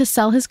trying to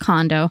sell his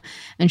condo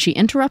and she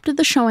interrupted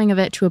the showing of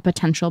it to a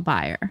potential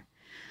buyer.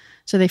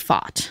 So they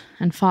fought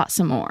and fought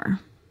some more.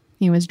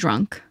 He was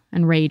drunk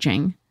and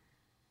raging.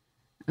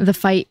 The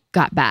fight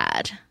got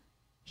bad.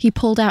 He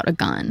pulled out a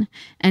gun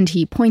and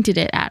he pointed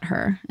it at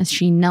her as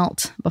she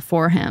knelt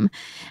before him,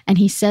 and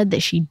he said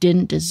that she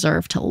didn't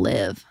deserve to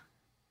live.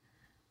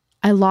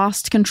 I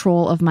lost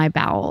control of my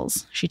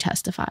bowels, she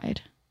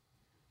testified.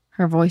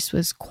 Her voice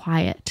was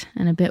quiet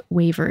and a bit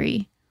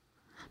wavery.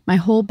 My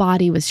whole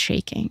body was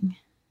shaking.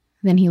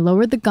 Then he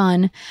lowered the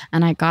gun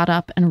and I got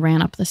up and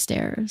ran up the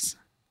stairs.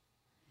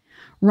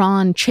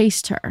 Ron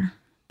chased her,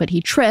 but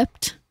he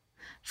tripped,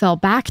 fell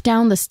back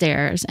down the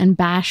stairs, and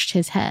bashed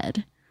his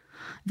head.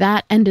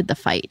 That ended the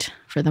fight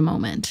for the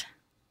moment.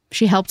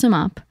 She helped him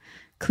up,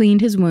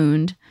 cleaned his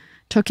wound,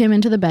 took him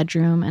into the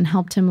bedroom, and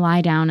helped him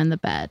lie down in the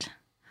bed.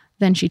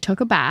 Then she took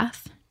a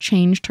bath,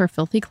 changed her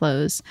filthy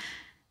clothes,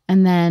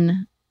 and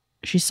then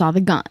she saw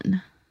the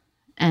gun.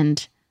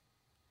 And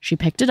she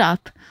picked it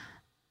up,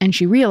 and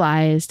she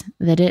realized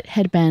that it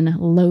had been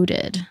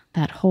loaded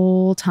that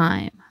whole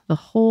time. The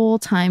whole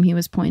time he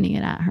was pointing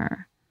it at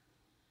her.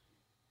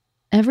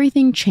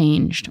 Everything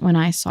changed when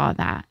I saw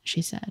that,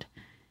 she said.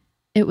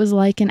 It was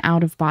like an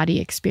out-of-body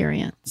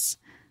experience.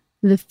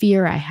 The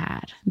fear I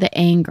had, the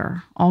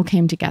anger, all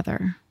came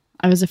together.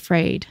 I was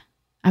afraid.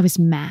 I was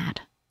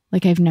mad,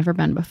 like I've never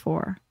been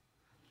before.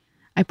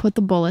 I put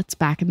the bullets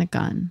back in the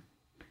gun.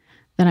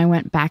 Then I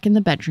went back in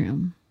the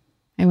bedroom.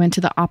 I went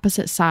to the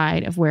opposite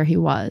side of where he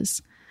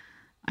was.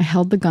 I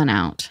held the gun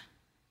out,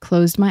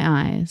 closed my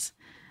eyes,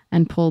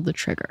 and pulled the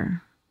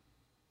trigger.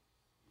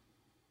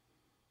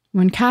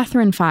 When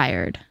Catherine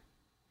fired,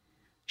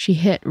 she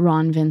hit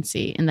Ron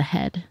Vinci in the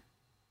head.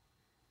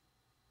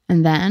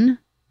 And then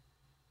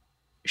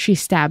she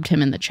stabbed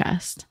him in the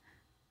chest.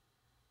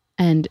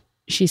 And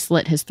she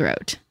slit his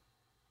throat,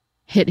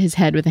 hit his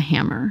head with a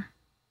hammer,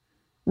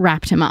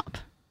 wrapped him up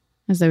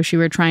as though she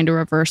were trying to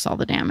reverse all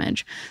the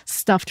damage,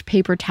 stuffed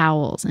paper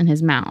towels in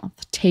his mouth,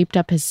 taped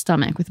up his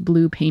stomach with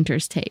blue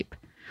painter's tape,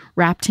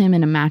 wrapped him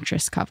in a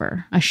mattress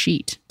cover, a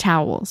sheet,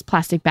 towels,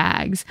 plastic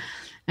bags,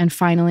 and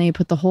finally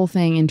put the whole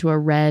thing into a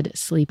red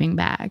sleeping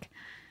bag.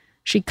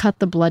 She cut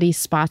the bloody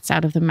spots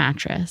out of the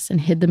mattress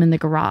and hid them in the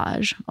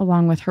garage,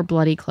 along with her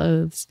bloody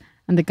clothes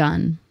and the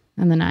gun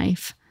and the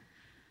knife.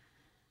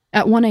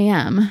 At 1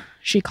 a.m.,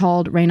 she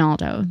called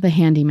Reynaldo, the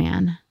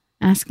handyman,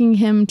 asking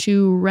him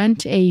to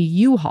rent a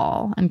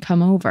U-Haul and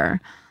come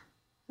over.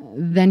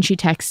 Then she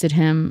texted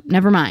him,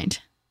 "Never mind."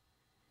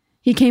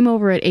 He came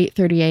over at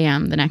 8:30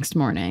 a.m. the next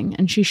morning,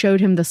 and she showed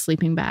him the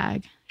sleeping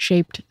bag,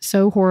 shaped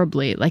so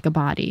horribly like a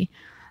body,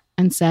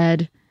 and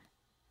said,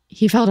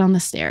 "He fell down the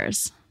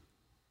stairs."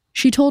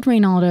 She told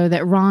Reynaldo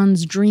that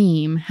Ron's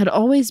dream had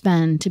always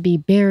been to be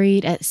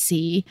buried at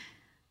sea,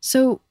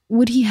 so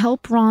would he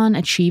help Ron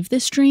achieve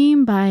this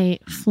dream by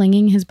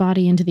flinging his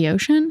body into the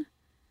ocean?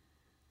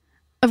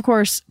 Of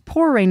course,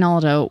 poor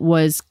Reynaldo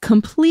was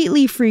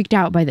completely freaked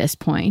out by this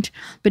point,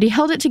 but he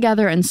held it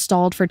together and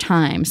stalled for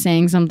time,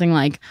 saying something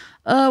like,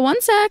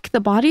 "One sec, the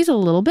body's a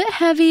little bit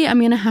heavy, I'm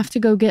gonna have to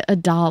go get a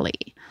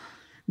dolly."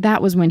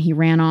 That was when he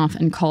ran off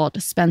and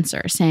called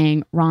Spencer,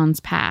 saying, "Ron's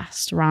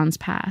passed, Ron's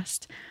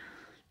passed."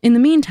 In the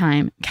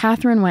meantime,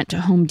 Catherine went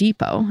to Home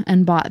Depot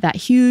and bought that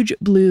huge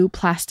blue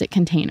plastic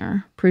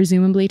container,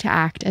 presumably to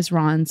act as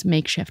Ron's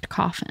makeshift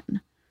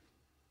coffin.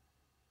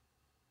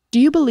 "Do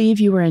you believe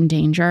you were in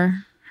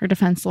danger?" her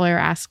defense lawyer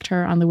asked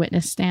her on the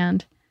witness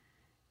stand.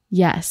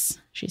 "Yes,"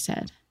 she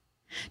said.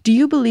 "Do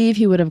you believe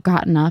he would have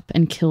gotten up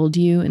and killed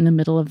you in the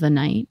middle of the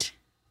night?"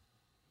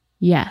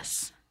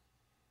 "Yes."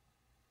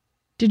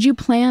 "Did you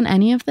plan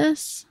any of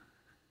this?"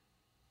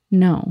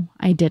 "No,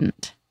 I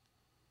didn't."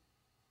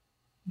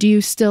 "Do you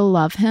still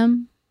love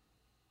him?"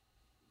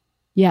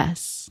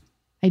 "Yes,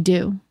 I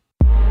do."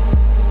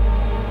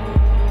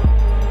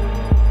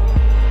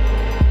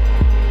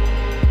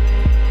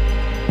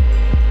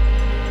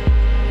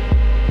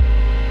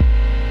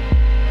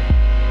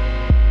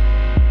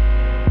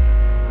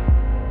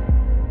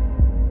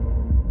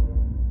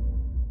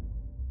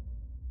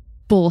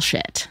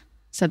 Bullshit,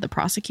 said the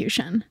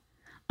prosecution.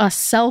 A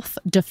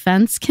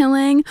self-defense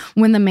killing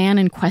when the man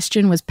in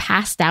question was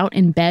passed out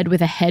in bed with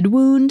a head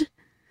wound?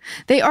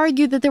 They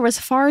argued that there was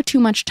far too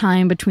much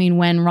time between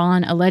when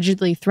Ron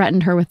allegedly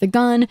threatened her with the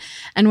gun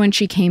and when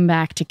she came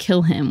back to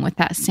kill him with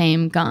that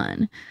same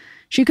gun.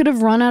 She could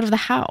have run out of the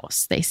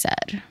house, they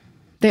said.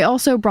 They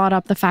also brought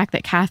up the fact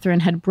that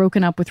Catherine had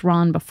broken up with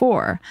Ron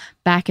before,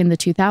 back in the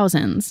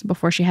 2000s,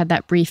 before she had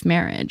that brief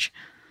marriage.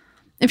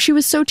 If she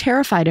was so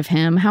terrified of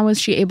him, how was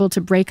she able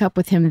to break up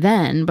with him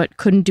then, but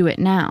couldn't do it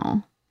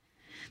now?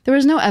 There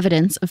was no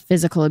evidence of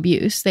physical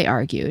abuse, they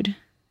argued.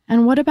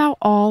 And what about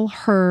all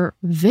her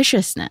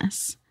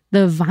viciousness,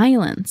 the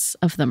violence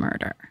of the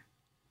murder?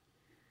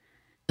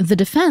 The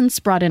defense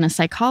brought in a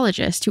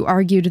psychologist who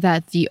argued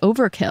that the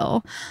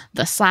overkill,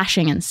 the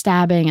slashing and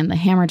stabbing and the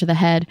hammer to the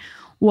head,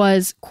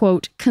 was,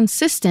 quote,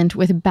 consistent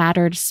with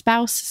battered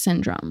spouse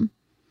syndrome.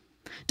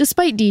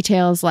 Despite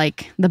details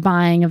like the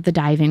buying of the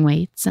diving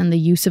weights and the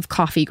use of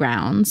coffee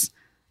grounds,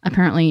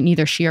 apparently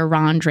neither she or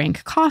Ron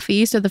drank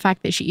coffee, so the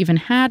fact that she even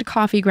had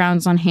coffee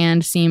grounds on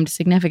hand seemed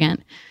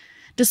significant.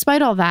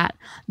 Despite all that,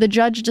 the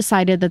judge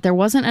decided that there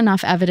wasn't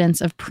enough evidence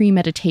of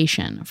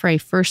premeditation for a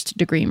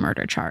first-degree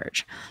murder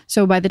charge.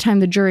 So by the time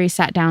the jury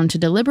sat down to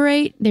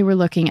deliberate, they were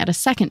looking at a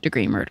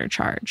second-degree murder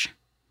charge.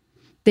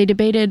 They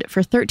debated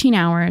for 13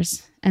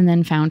 hours and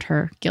then found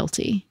her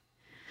guilty.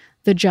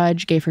 The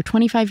judge gave her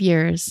 25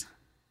 years,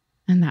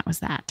 and that was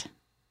that.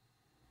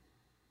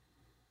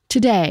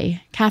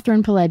 Today,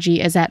 Catherine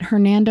Pileggi is at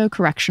Hernando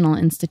Correctional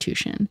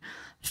Institution,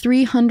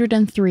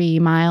 303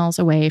 miles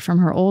away from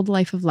her old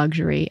life of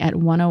luxury at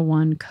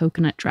 101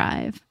 Coconut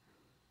Drive.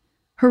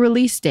 Her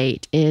release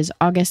date is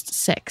August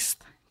 6th,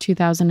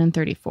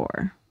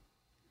 2034.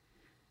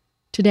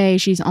 Today,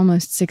 she's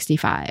almost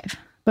 65,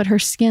 but her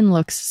skin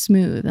looks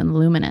smooth and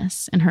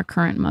luminous in her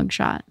current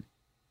mugshot.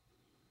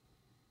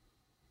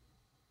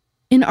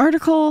 In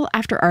article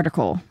after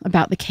article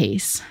about the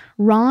case,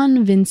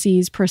 Ron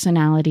Vinci's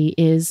personality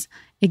is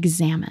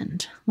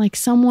examined, like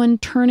someone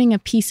turning a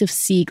piece of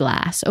sea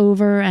glass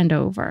over and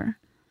over.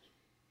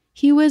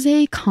 He was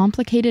a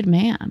complicated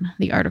man,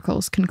 the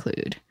articles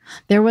conclude.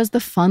 There was the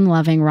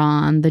fun-loving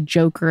Ron, the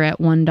joker at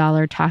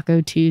 $1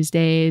 Taco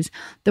Tuesdays,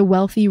 the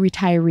wealthy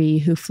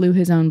retiree who flew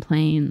his own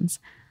planes.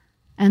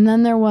 And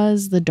then there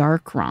was the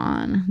dark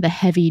Ron, the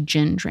heavy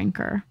gin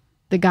drinker,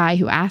 the guy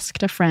who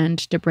asked a friend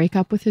to break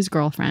up with his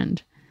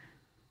girlfriend,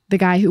 the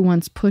guy who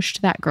once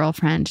pushed that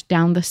girlfriend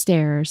down the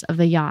stairs of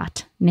the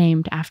yacht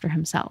named after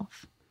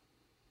himself.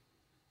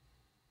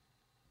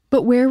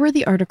 But where were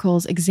the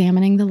articles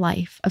examining the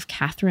life of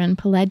Catherine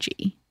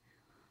Pileggi?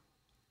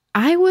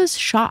 I was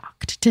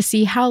shocked to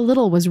see how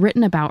little was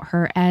written about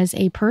her as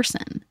a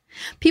person.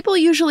 People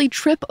usually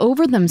trip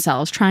over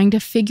themselves trying to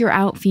figure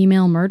out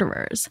female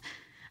murderers.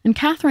 And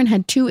Catherine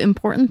had two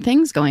important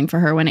things going for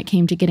her when it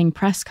came to getting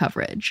press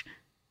coverage.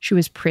 She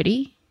was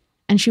pretty,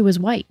 and she was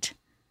white.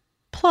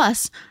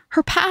 Plus,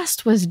 her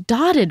past was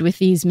dotted with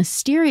these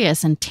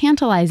mysterious and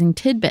tantalizing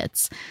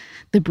tidbits.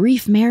 The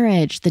brief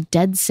marriage, the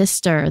dead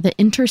sister, the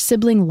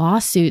inter-sibling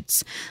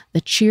lawsuits,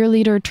 the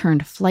cheerleader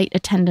turned flight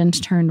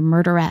attendant turned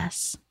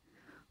murderess.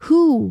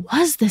 Who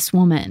was this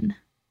woman?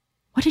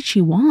 What did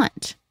she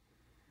want?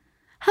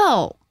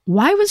 Hell,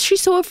 why was she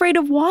so afraid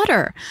of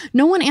water?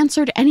 No one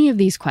answered any of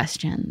these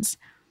questions.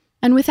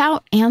 And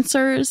without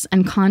answers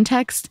and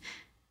context,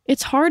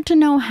 it's hard to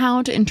know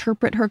how to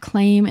interpret her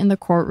claim in the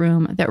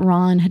courtroom that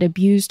Ron had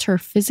abused her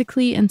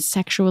physically and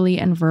sexually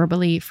and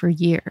verbally for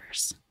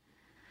years.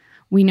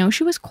 We know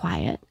she was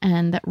quiet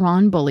and that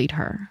Ron bullied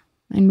her,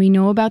 and we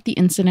know about the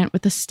incident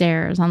with the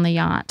stairs on the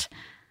yacht.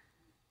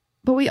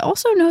 But we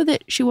also know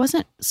that she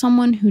wasn't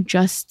someone who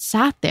just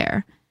sat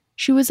there.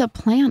 She was a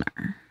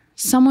planner,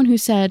 someone who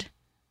said,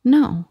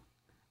 "No,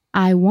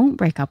 I won't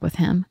break up with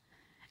him,"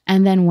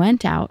 and then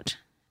went out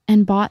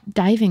and bought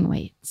diving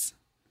weights.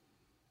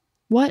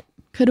 What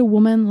could a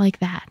woman like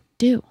that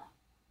do?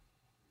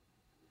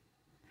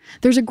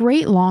 There's a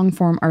great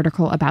long-form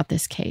article about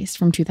this case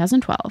from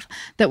 2012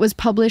 that was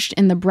published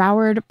in the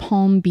Broward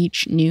Palm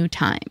Beach New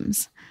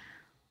Times.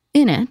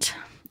 In it,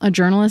 a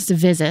journalist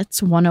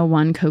visits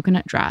 101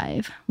 Coconut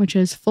Drive, which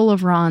is full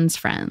of Ron's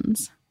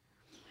friends.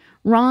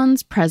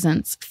 Ron's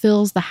presence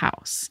fills the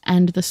house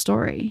and the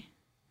story.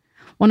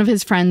 One of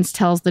his friends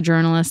tells the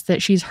journalist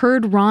that she's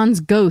heard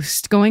Ron's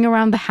ghost going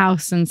around the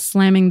house and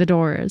slamming the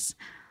doors.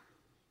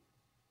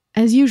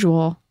 As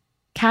usual,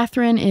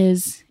 Catherine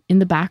is in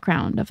the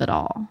background of it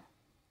all.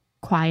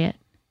 Quiet,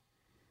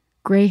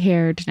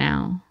 gray-haired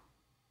now,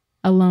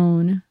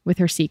 alone with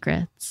her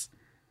secrets.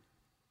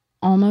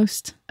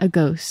 Almost a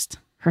ghost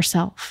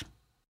herself.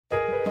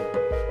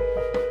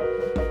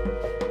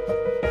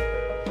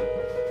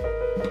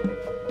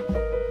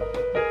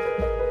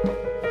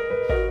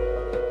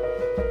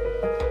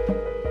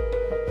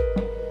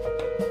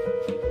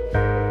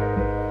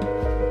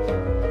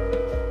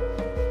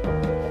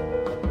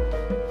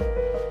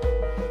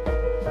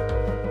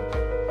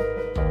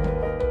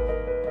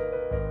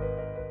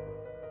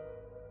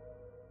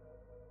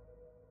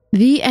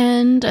 The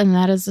end, and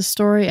that is the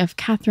story of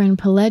Catherine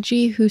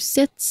Pileggi, who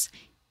sits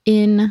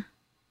in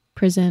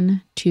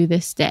prison to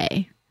this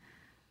day.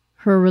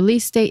 Her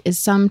release date is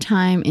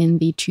sometime in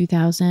the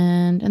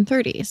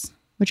 2030s,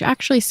 which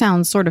actually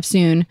sounds sort of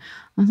soon.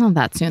 Well, it's not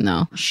that soon,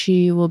 though.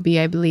 She will be,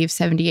 I believe,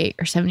 78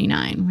 or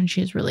 79 when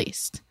she is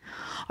released.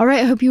 All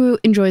right, I hope you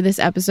enjoyed this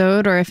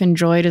episode, or if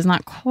enjoyed is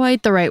not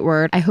quite the right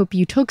word, I hope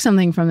you took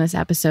something from this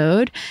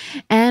episode.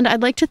 And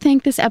I'd like to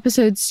thank this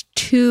episode's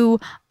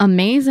two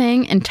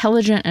amazing,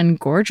 intelligent, and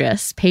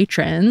gorgeous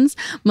patrons,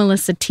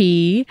 Melissa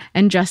T.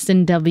 and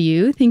Justin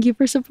W. Thank you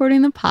for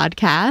supporting the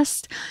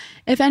podcast.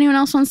 If anyone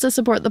else wants to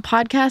support the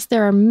podcast,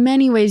 there are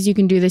many ways you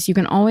can do this. You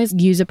can always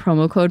use a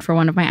promo code for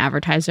one of my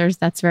advertisers.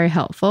 That's very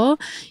helpful.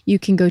 You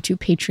can go to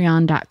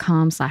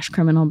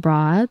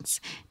patreon.com/criminalbroads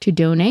to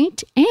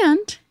donate,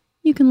 and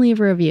you can leave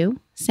a review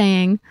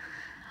saying,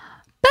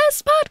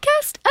 best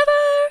podcast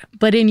ever,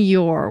 but in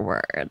your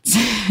words,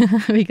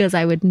 because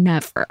I would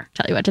never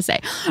tell you what to say.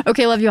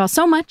 Okay, love you all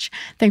so much.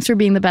 Thanks for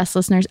being the best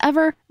listeners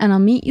ever, and I'll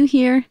meet you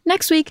here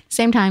next week,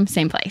 same time,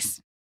 same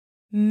place.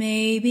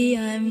 Maybe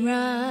I'm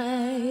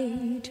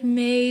right,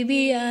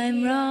 maybe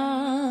I'm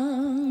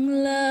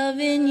wrong,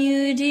 loving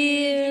you,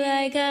 dear,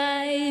 like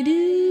I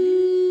do.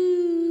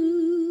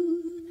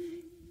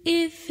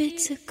 If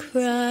it's a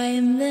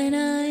crime, then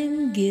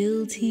I'm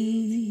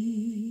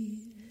guilty,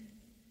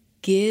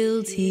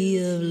 guilty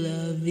of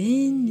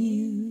loving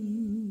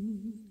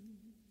you.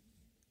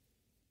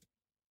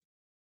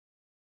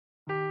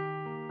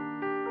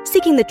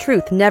 Seeking the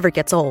truth never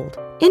gets old.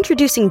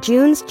 Introducing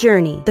June's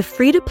Journey, the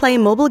free-to-play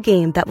mobile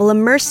game that will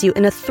immerse you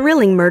in a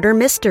thrilling murder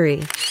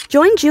mystery.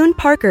 Join June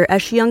Parker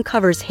as she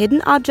uncovers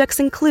hidden objects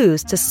and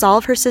clues to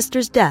solve her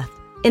sister's death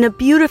in a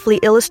beautifully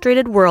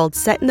illustrated world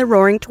set in the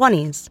Roaring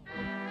 '20s.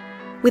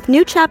 With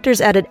new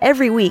chapters added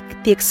every week,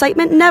 the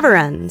excitement never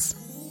ends.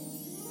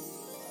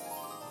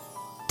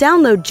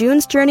 Download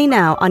June's Journey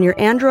now on your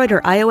Android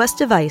or iOS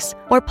device,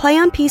 or play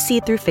on PC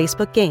through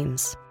Facebook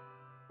Games.